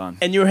Wonton Don.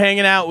 And you were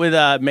hanging out with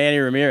Manny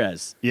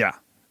Ramirez. Yeah.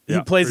 He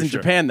plays for in sure.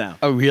 Japan now.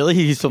 Oh, really?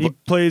 He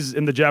plays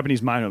in the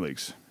Japanese minor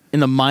leagues.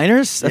 in the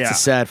minors? That's Yeah. a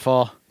sad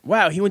fall.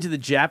 Wow, he went to the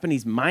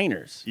Japanese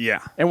minors.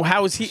 Yeah. And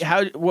how was he?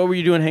 What were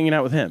you doing hanging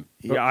out with him?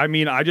 Yeah, I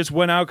mean, I just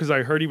went out because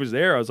I heard he was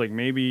there. I was like,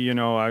 maybe,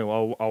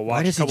 I'll watch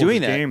Why a is he couple of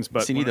doing his that? games. But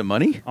Does he need the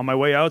money? on my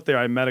way out there,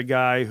 I met a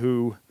guy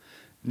who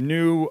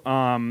knew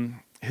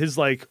his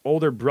like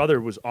older brother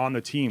was on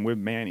the team with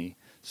Manny.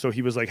 So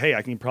he was like, hey,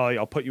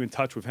 I'll put you in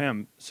touch with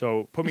him.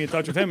 So put me in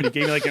touch with him, and he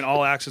gave me like an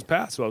all access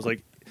pass. So I was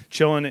like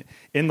chilling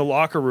in the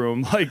locker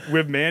room, like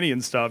with Manny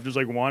and stuff, just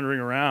like wandering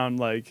around,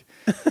 like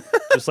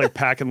just like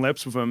packing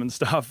lips with him and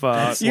stuff.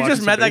 You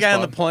just met that guy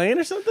on the plane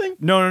or something?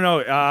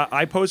 No.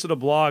 I posted a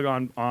blog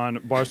on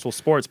Barstool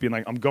Sports being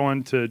like, I'm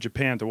going to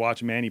Japan to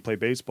watch Manny play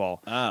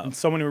baseball. Oh. And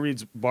someone who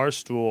reads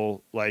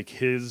Barstool, like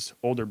his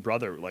older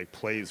brother, like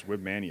plays with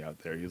Manny out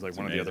there. He's like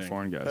one of the other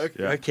foreign guys.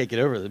 I can't get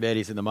over the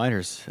baddies in the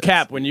minors.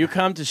 Cap, when you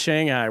come to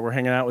Shanghai, we're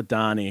hanging out with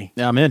Donnie.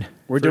 Yeah, I'm in.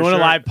 We're For doing a sure.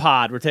 live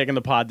pod. We're taking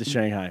the pod to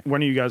Shanghai.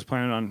 When are you guys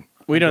planning on?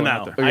 We don't going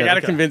out know. there? I got to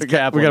Okay. convince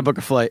Cap. We got to book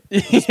a flight.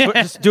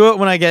 Just do it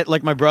when I get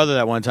like my brother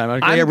that one time.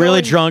 I get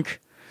really going- drunk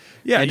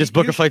Yeah, and just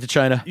book a flight to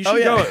China. You should Oh,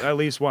 yeah. go at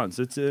least once.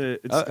 It's a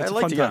I'd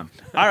like fun to go. time.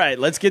 All right,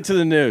 let's get to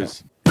the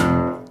news.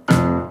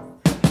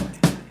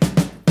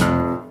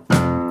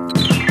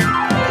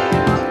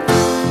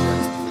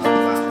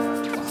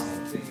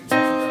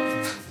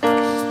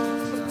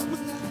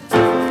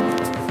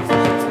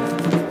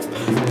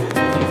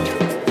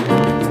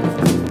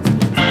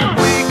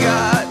 We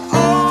got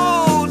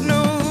old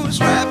news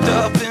wrapped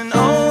up in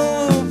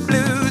old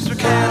blues. We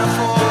can't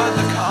afford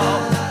the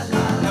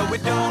call. No, we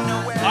don't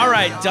know where. All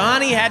right,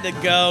 Donnie had to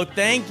go.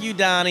 Thank you,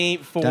 Donnie,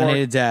 for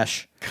Donnie to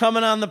Dash.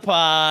 coming on the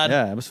pod.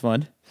 Yeah, it was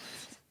fun.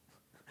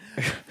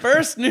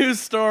 First news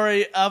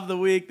story of the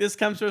week. This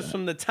comes to us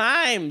from the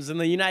Times in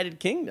the United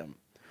Kingdom.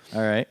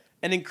 All right.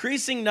 An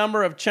increasing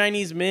number of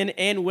Chinese men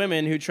and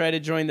women who try to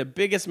join the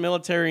biggest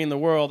military in the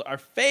world are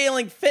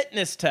failing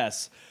fitness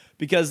tests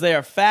because they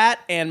are fat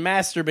and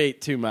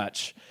masturbate too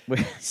much.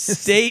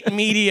 State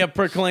media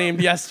proclaimed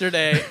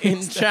yesterday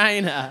in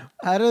China.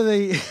 How do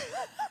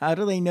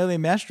they know they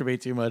masturbate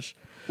too much?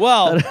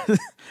 Well,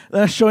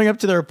 They're not showing up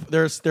to their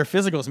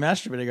physicals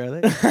masturbating, are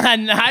they?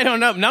 I don't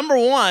know. Number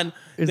one,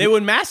 they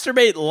would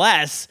masturbate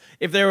less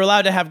if they were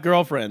allowed to have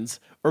girlfriends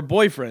or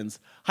boyfriends.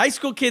 High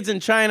school kids in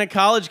China,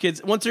 college kids,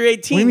 once they're 18,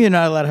 What do you mean you're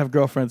not allowed to have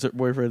girlfriends or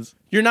boyfriends?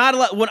 you're not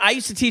allowed. When I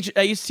used to teach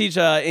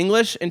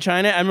English in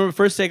China. I remember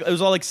first day, it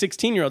was all like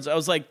 16-year-olds. I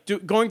was like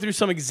going through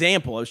some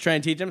example. I was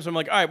trying to teach them. So I'm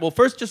like, all right, well,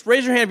 first just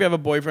raise your hand if you have a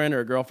boyfriend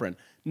or a girlfriend.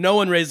 No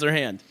one raised their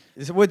hand.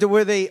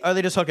 Are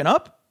they just hooking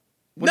up?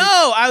 No,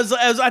 I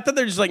thought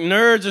they were just like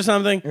nerds or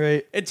something.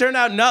 Right. It turned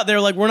out no,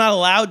 they're like, we're not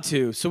allowed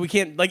to, so we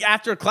can't. Like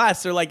after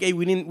class, they're like, hey,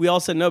 we all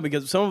said no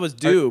because some of us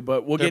do,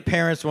 but we'll Their get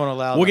parents won't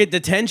allow we'll them. get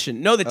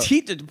detention. No, the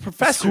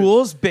professors.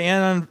 Schools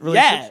ban on Yeah,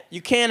 relationships.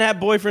 you can't have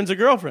boyfriends or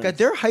girlfriends. God,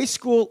 their high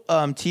school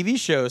TV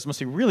shows must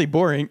be really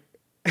boring.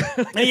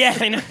 Yeah,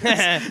 I know.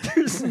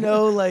 There's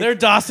no like. They're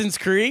Dawson's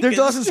Creek. Their It's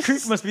Dawson's just-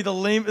 Creek must be the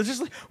lame. It's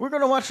just like we're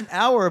going to watch an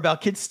hour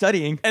about kids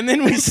studying, And then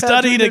we Doing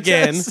studied their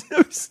again. tests.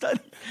 We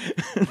studied.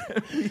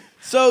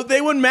 So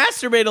they would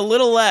masturbate a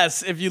little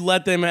less if you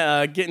let them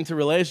get into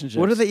relationships.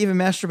 What do they even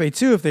masturbate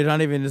to if they're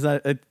not even?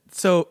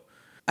 So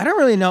I don't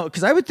really know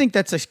because I would think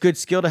that's a good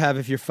skill to have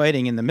if you're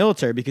fighting in the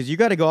military because you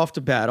got to go off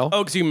to battle.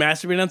 Oh, because you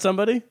masturbate on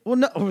somebody? Well,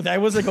 no, I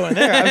wasn't going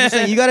there. I was just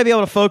saying you got to be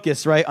able to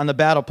focus right on the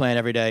battle plan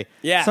every day.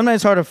 Yeah. Sometimes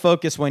it's hard to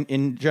focus when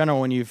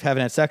you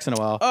haven't had sex in a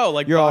while. Oh,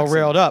 like you're all boxing.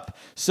 railed up.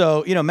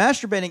 So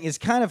masturbating is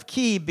kind of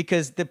key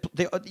because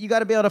you got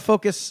to be able to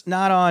focus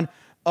not on.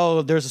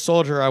 Oh, there's a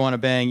soldier I want to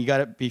bang. You got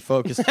to be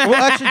focused. Well,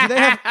 actually, do they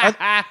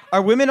have?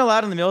 Are women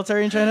allowed in the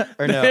military in China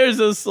or no? There's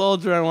a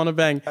soldier I want to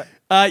bang.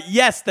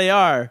 Yes, they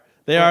are.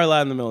 They are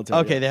allowed in the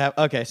military. Okay, they have.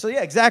 Okay, so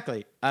yeah,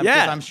 exactly. 'Cause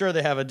Yeah. I'm sure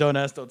they have a don't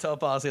ask, don't tell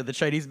policy of the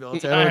Chinese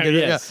military.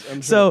 Yes, Yeah.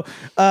 I'm sure.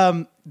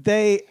 So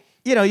they,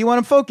 you want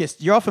them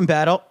focused. You're off in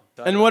battle.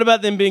 And what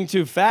about them being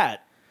too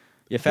fat?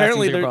 Yeah,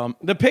 Apparently, fasting's a problem.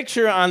 the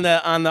picture on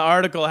the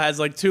article has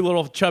like two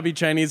little chubby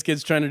Chinese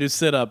kids trying to do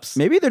sit-ups.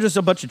 Maybe they're just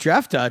a bunch of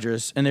draft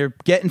dodgers and they're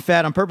getting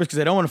fat on purpose because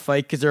they don't want to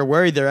fight because they're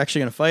worried they're actually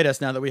going to fight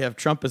us now that we have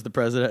Trump as the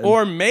president.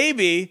 Or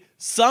maybe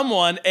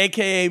someone,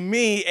 aka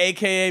me,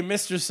 aka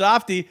Mr.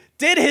 Softy,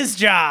 did his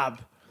job.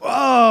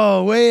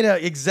 oh, wait,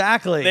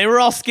 exactly. They were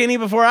all skinny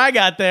before I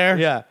got there.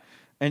 yeah,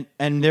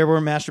 and they were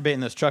masturbating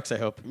those trucks. I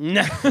hope.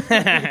 No,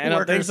 I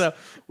don't think so.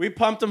 We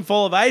pumped them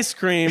full of ice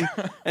cream,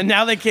 and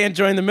now they can't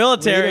join the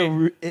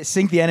military.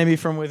 Sink the enemy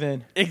from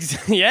within.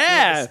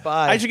 Yeah,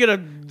 Spy. I should get a.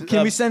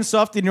 Can we send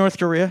Softy to North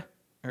Korea?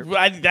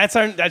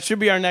 That should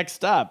be our next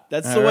stop.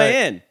 That's the All way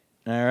right. in.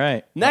 All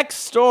right. Next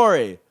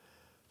story.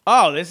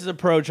 Oh, this is a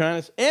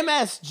pro-China.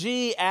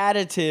 MSG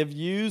additive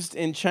used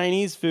in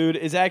Chinese food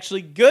is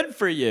actually good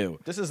for you.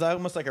 This is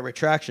almost like a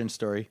retraction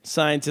story.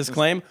 Scientists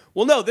claim.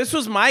 Well, no, this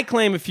was my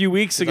claim a few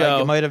weeks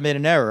ago. I might have made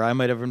an error. I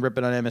might have been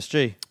ripping on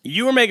MSG.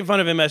 You were making fun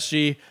of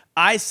MSG.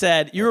 I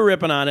said you were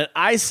ripping on it.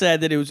 I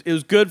said that it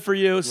was good for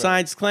you. Right.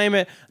 Science claim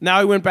it. Now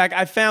I went back.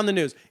 I found the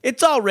news.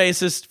 It's all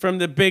racist from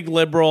the big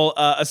liberal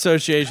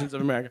associations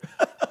of America.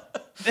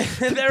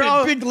 They're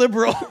all big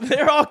liberal.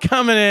 They're all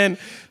coming in.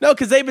 No,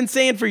 because they've been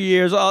saying for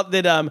years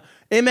that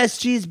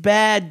MSG is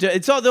bad.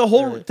 It's all the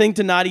whole thing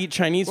to not eat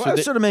Chinese food. I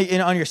was sort of making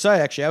on your side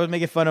actually. I was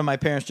making fun of my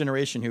parents'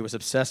 generation who was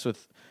obsessed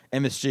with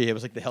MSG. It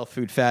was like the health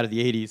food fad of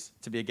the '80s.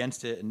 To be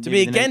against it. And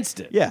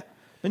it. Yeah.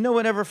 And no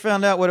one ever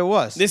found out what it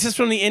was. This is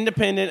from the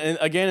Independent, and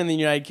again in the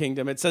United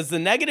Kingdom. It says the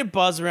negative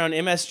buzz around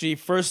MSG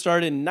first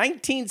started in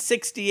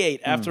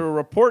 1968 after a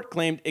report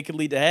claimed it could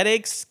lead to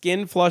headaches,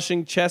 skin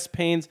flushing, chest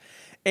pains,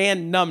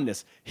 and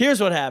numbness. Here's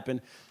what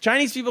happened.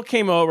 Chinese people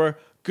came over.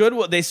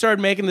 They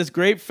started making this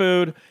great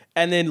food,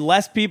 and then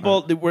less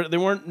people.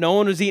 No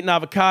one was eating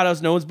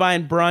avocados. No one's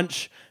buying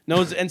brunch.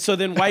 And so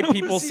then white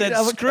people said,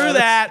 "Screw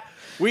that.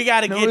 We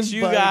got to get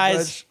you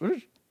guys.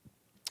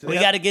 We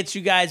got to get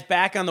you guys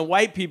back on the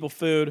white people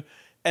food."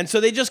 And so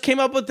they just came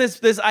up with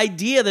this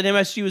idea that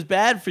MSG was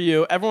bad for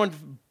you.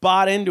 Everyone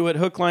bought into it,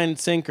 hook, line, and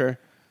sinker.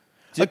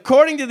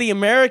 According to the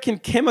American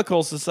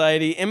Chemical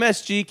Society,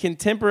 MSG can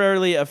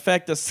temporarily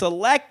affect a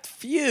select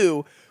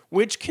few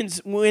when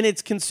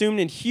it's consumed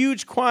in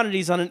huge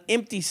quantities on an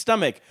empty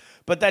stomach.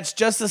 But that's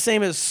just the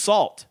same as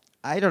salt.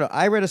 I don't know.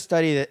 I read a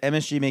study that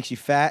MSG makes you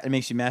fat and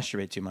makes you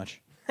masturbate too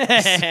much.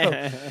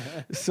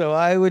 So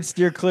I would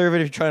steer clear of it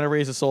if you're trying to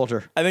raise a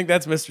soldier. I think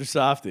that's Mr.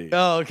 Softy.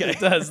 Oh, okay. It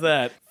does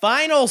that.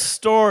 Final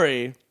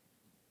story.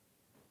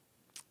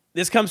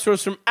 This comes to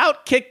us from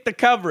Outkick the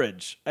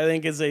Coverage, I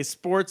think is a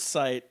sports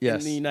site in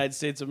the United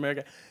States of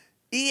America.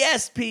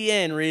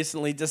 ESPN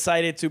recently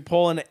decided to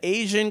pull an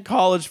Asian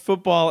college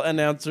football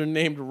announcer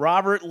named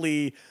Robert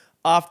Lee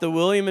off the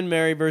William &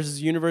 Mary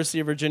versus University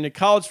of Virginia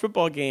college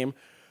football game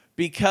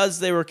because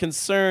they were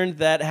concerned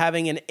that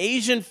having an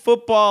Asian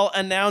football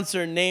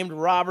announcer named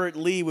Robert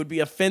Lee would be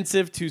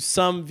offensive to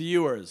some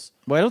viewers.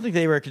 Well, I don't think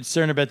they were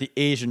concerned about the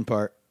Asian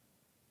part.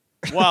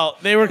 Well,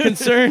 they were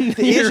concerned.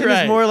 The Asian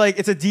is more like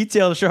it's a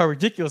detail to show how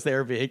ridiculous they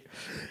were being.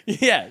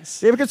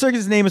 Yes. They were concerned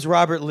because his name is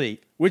Robert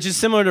Lee. Which is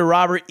similar to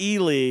Robert E.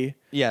 Lee.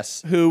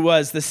 Yes. Who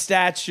was the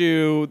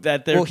statue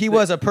that they're... Well, he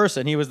was a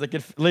person. He was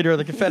the leader of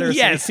the Confederacy.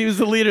 Yes, he was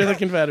the leader of the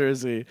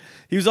Confederacy.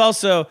 He was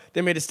also...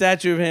 They made a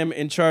statue of him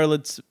in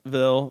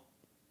Charlottesville.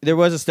 There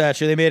was a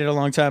statue. They made it a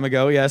long time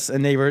ago, yes,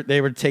 and they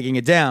were taking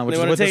it down, which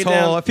is what this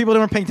whole... If people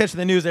weren't paying attention to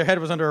the news, their head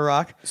was under a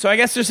rock. So I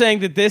guess they're saying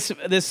that this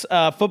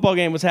football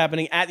game was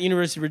happening at the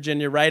University of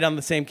Virginia, right on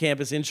the same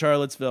campus in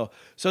Charlottesville.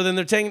 So then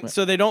they're taking...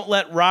 So they don't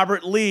let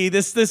Robert Lee,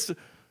 this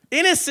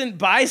innocent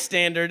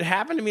bystander,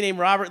 happened to be named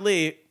Robert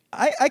Lee.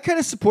 I kind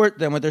of support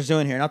them, what they're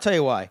doing here, and I'll tell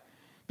you why.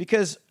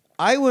 Because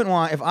I wouldn't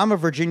want... If I'm a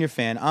Virginia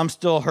fan, I'm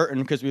still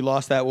hurting because we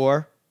lost that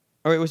war.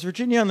 All right, was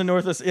Virginia on the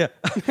northwest? Yeah.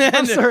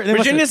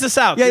 Virginia's the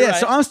south. Yeah, right.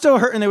 So I'm still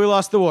hurting that we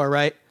lost the war,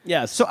 right?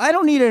 Yes. So I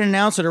don't need an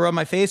announcer to rub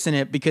my face in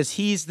it because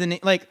he's the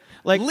like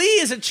Lee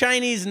is a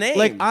Chinese name.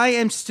 Like I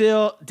am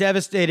still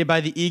devastated by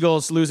the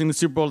Eagles losing the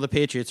Super Bowl to the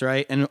Patriots,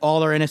 right? And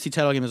all our NFC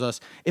title game is us.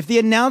 If the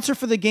announcer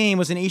for the game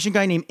was an Asian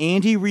guy named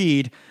Andy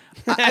Reid,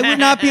 I would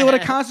not be able to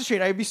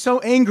concentrate. I'd be so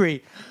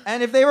angry.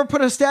 And if they were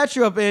put a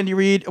statue up Andy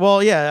Reid,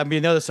 well, yeah, I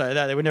mean the other side of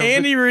that, they would never.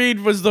 Andy Reid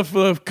was the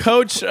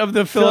coach of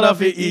the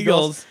Philadelphia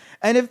Eagles.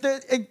 And if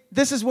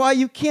this is why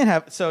you can't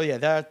have... So,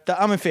 yeah,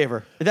 I'm in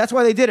favor. That's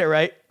why they did it,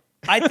 right?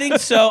 I think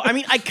so. I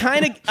mean, I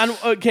kind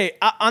of... Okay,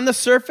 on the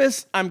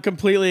surface, I'm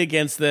completely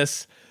against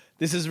this.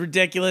 This is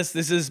ridiculous.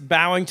 This is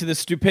bowing to the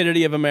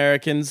stupidity of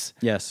Americans.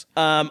 Yes.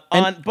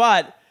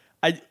 But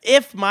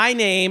if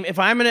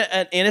I'm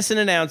an innocent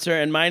announcer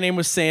and my name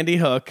was Sandy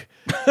Hook,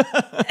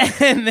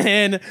 and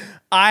then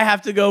I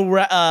have to go...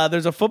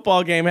 there's a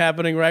football game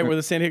happening right where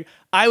the Sandy Hook...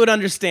 I would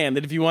understand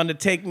that if you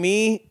wanted to take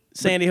me...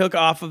 Sandy Hook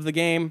off of the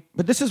game.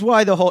 But this is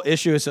why the whole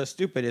issue is so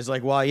stupid. Is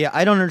like, why? Yeah,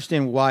 I don't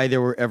understand why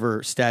there were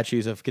ever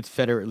statues of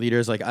Confederate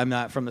leaders. Like, I'm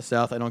not from the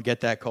South. I don't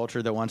get that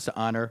culture that wants to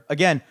honor.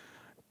 Again,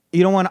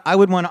 you don't want. I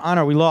would want to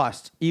honor. We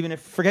lost. Even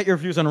if forget your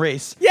views on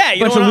race. Yeah,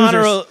 you don't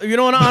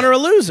want to honor a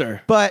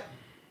loser. But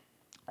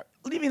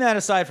leaving that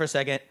aside for a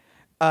second,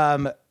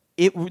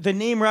 the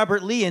name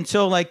Robert Lee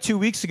until like 2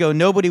 weeks ago,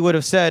 nobody would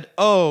have said,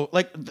 oh,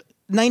 like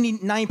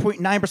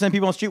 99.9% of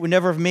people on the street would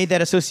never have made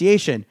that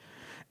association.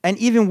 And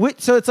even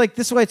so it's like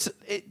this is why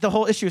the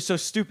whole issue is so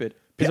stupid.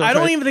 I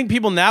don't even think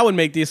people now would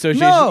make the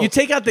association. No. You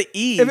take out the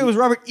E. If it was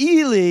Robert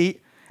E. Lee,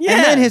 and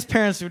then his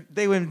parents,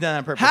 they wouldn't have done it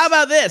on purpose. How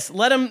about this?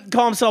 Let him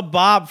call himself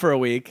Bob for a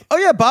week. Oh,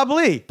 yeah, Bob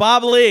Lee.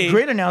 Bob Lee.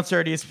 Great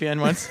announcer at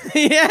ESPN once.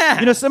 Yeah.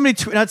 You know,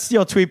 somebody, not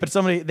steal tweet, but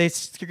somebody, they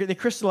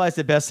crystallized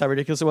it best how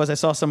ridiculous it was. I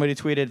saw somebody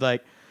tweeted,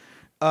 like,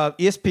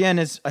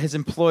 ESPN has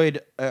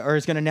employed or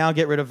is going to now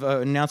get rid of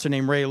an announcer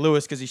named Ray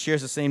Lewis because he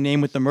shares the same name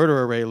with the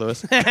murderer Ray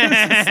Lewis. It's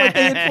like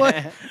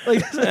they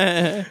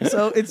employ,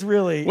 so it's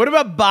really. What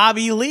about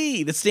Bobby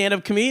Lee, the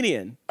stand-up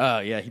comedian? Oh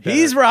yeah,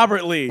 He's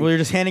Robert Lee. Well, you're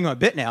just handing him a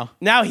bit now.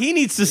 Now he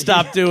needs to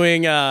stop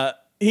doing.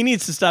 He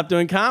needs to stop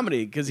doing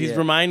comedy because he's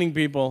reminding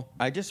people.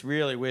 I just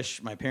really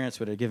wish my parents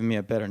would have given me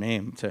a better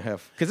name to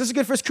have, because this is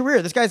good for his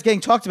career. This guy's getting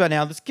talked about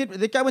now.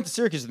 The guy went to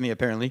Syracuse with me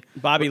apparently.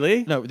 Bobby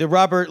Lee? No,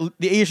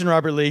 the Asian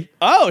Robert Lee.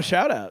 Oh,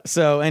 shout out.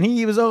 So, and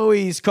he was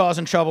always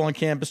causing trouble on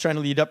campus, trying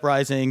to lead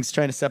uprisings,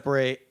 trying to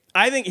separate.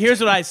 I think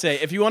here's what I say: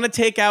 if you want to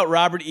take out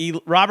Robert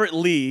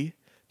Lee,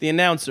 the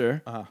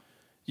announcer,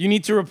 you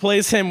need to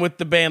replace him with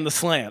the band The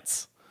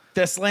Slants.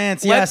 The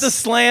Slants, Let yes. the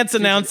Slants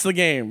announce the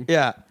game.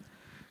 Yeah.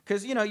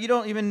 Because, you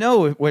don't even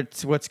know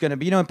what's going to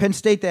be. In Penn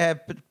State, they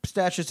have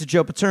statues to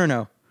Joe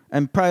Paterno.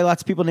 And probably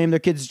lots of people name their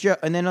kids Joe.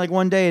 And then,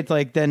 one day, it's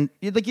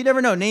you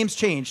never know. Names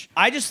change.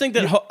 I just think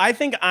that I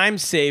think I'm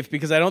safe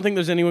because I don't think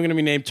there's anyone going to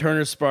be named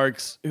Turner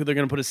Sparks who they're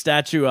going to put a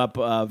statue up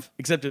of,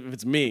 except if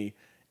it's me.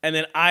 And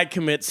then I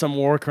commit some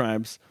war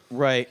crimes.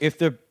 Right. If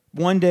they're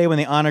one day when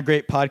they honor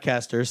great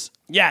podcasters.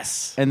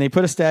 Yes. And they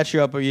put a statue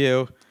up of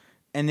you.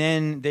 And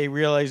then they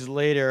realize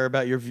later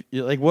about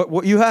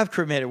what you have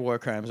committed war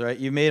crimes, right?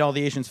 You made all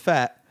the Asians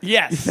fat.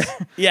 Yes.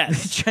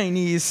 Yes. The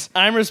Chinese.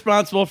 I'm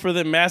responsible for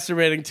them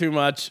masturbating too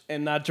much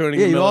and not joining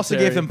the Yeah, you military. also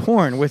gave them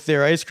porn with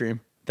their ice cream.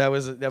 That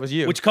was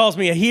you. Which calls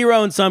me a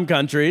hero in some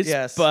countries.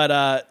 Yes. But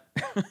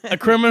a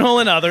criminal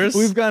in others.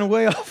 We've gone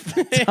way off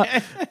the top.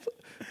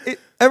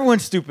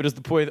 Everyone's stupid is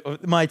the point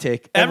of my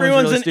take.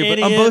 Everyone's really an stupid.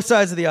 idiot. On both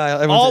sides of the aisle.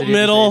 Everyone's an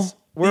idiot Alt-middle. these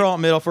days. We're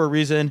alt-middle for a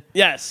reason.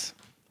 Yes.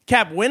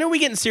 Cap, when are we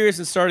getting serious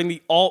and starting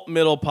the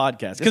alt-middle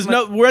podcast? Because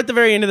we're at the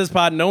very end of this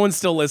pod. No one's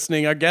still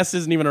listening. Our guest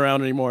isn't even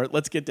around anymore.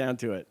 Let's get down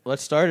to it.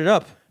 Let's start it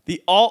up.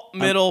 The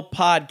alt-middle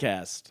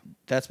podcast.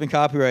 That's been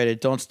copyrighted.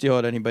 Don't steal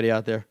it, anybody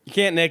out there. You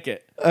can't nick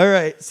it. All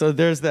right, so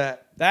there's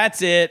that.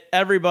 That's it,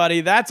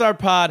 everybody. That's our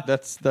pod.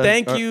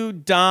 Thank you,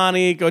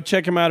 Donnie. Go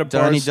check him out at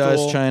Donnie Barstool.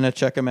 Does China.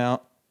 Check him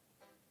out.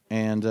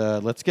 And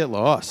let's get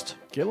lost.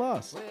 Get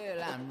lost. Well,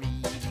 I'm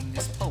reading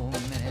this poem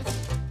and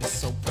it's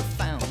so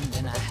profound,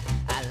 and I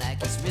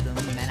like its rhythm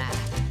and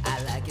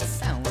I like its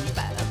sound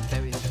by a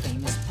very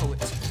famous poet.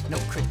 No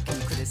critic can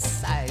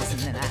criticize,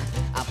 and then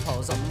I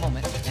pause a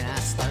moment and I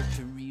start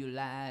to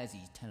realize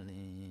he's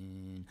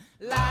telling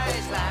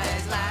lies,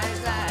 lies,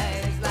 lies,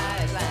 lies,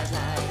 lies, lies, lies,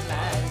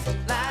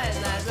 lies, lies,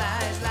 lies,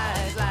 lies,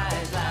 lies,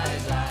 lies,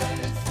 lies,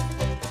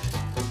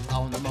 lies.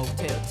 On the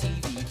Motel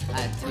TV,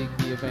 I dig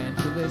the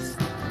evangelist.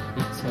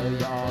 He'd tell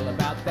you all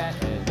about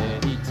that, and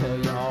then he'd tell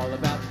you all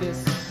about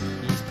this.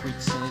 He's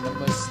preaching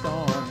up a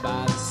storm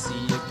by the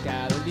Sea of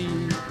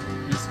Galilee.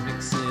 He's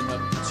mixing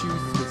up the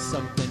truth with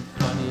something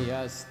funny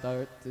I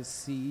start to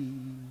see.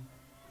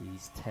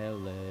 He's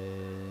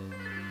telling.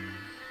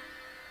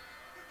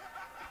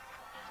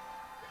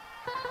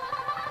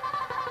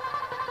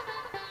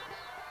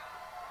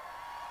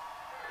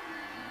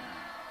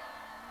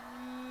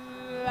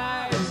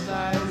 Lies,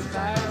 lies,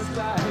 lies,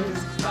 lies,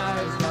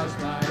 lies, lies,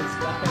 lies,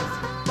 lies,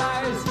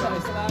 lies,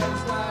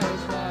 lies,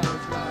 lies,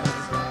 lies,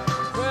 lies.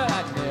 Well,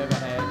 I never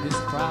had this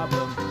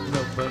problem,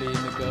 nobody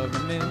in the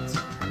government.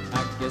 I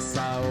guess I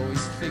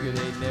always figured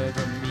they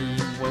never mean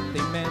what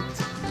they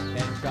meant.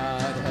 And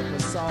God help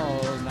us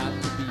all not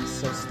to be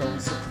so stone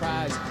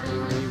surprised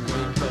when we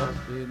wake up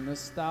in the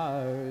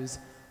stars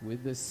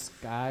with the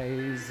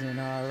skies in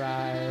our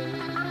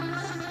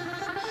eyes.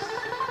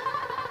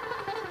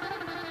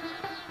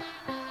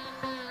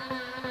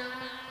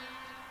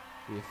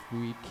 If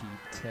we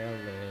keep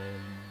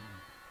telling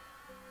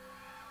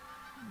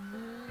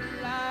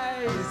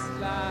lies,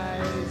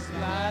 lies,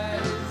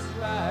 lies,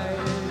 lies,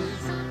 lies,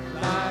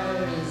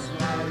 lies,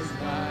 lies,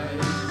 lies,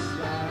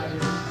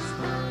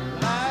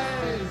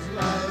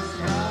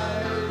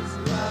 lies, lies,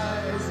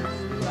 lies,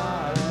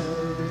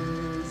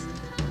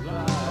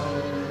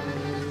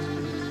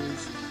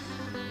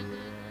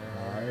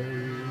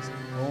 lies.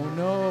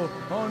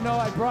 Oh no,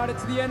 I brought it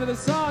to the end of the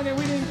song and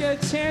we didn't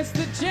get a chance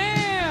to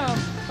jam.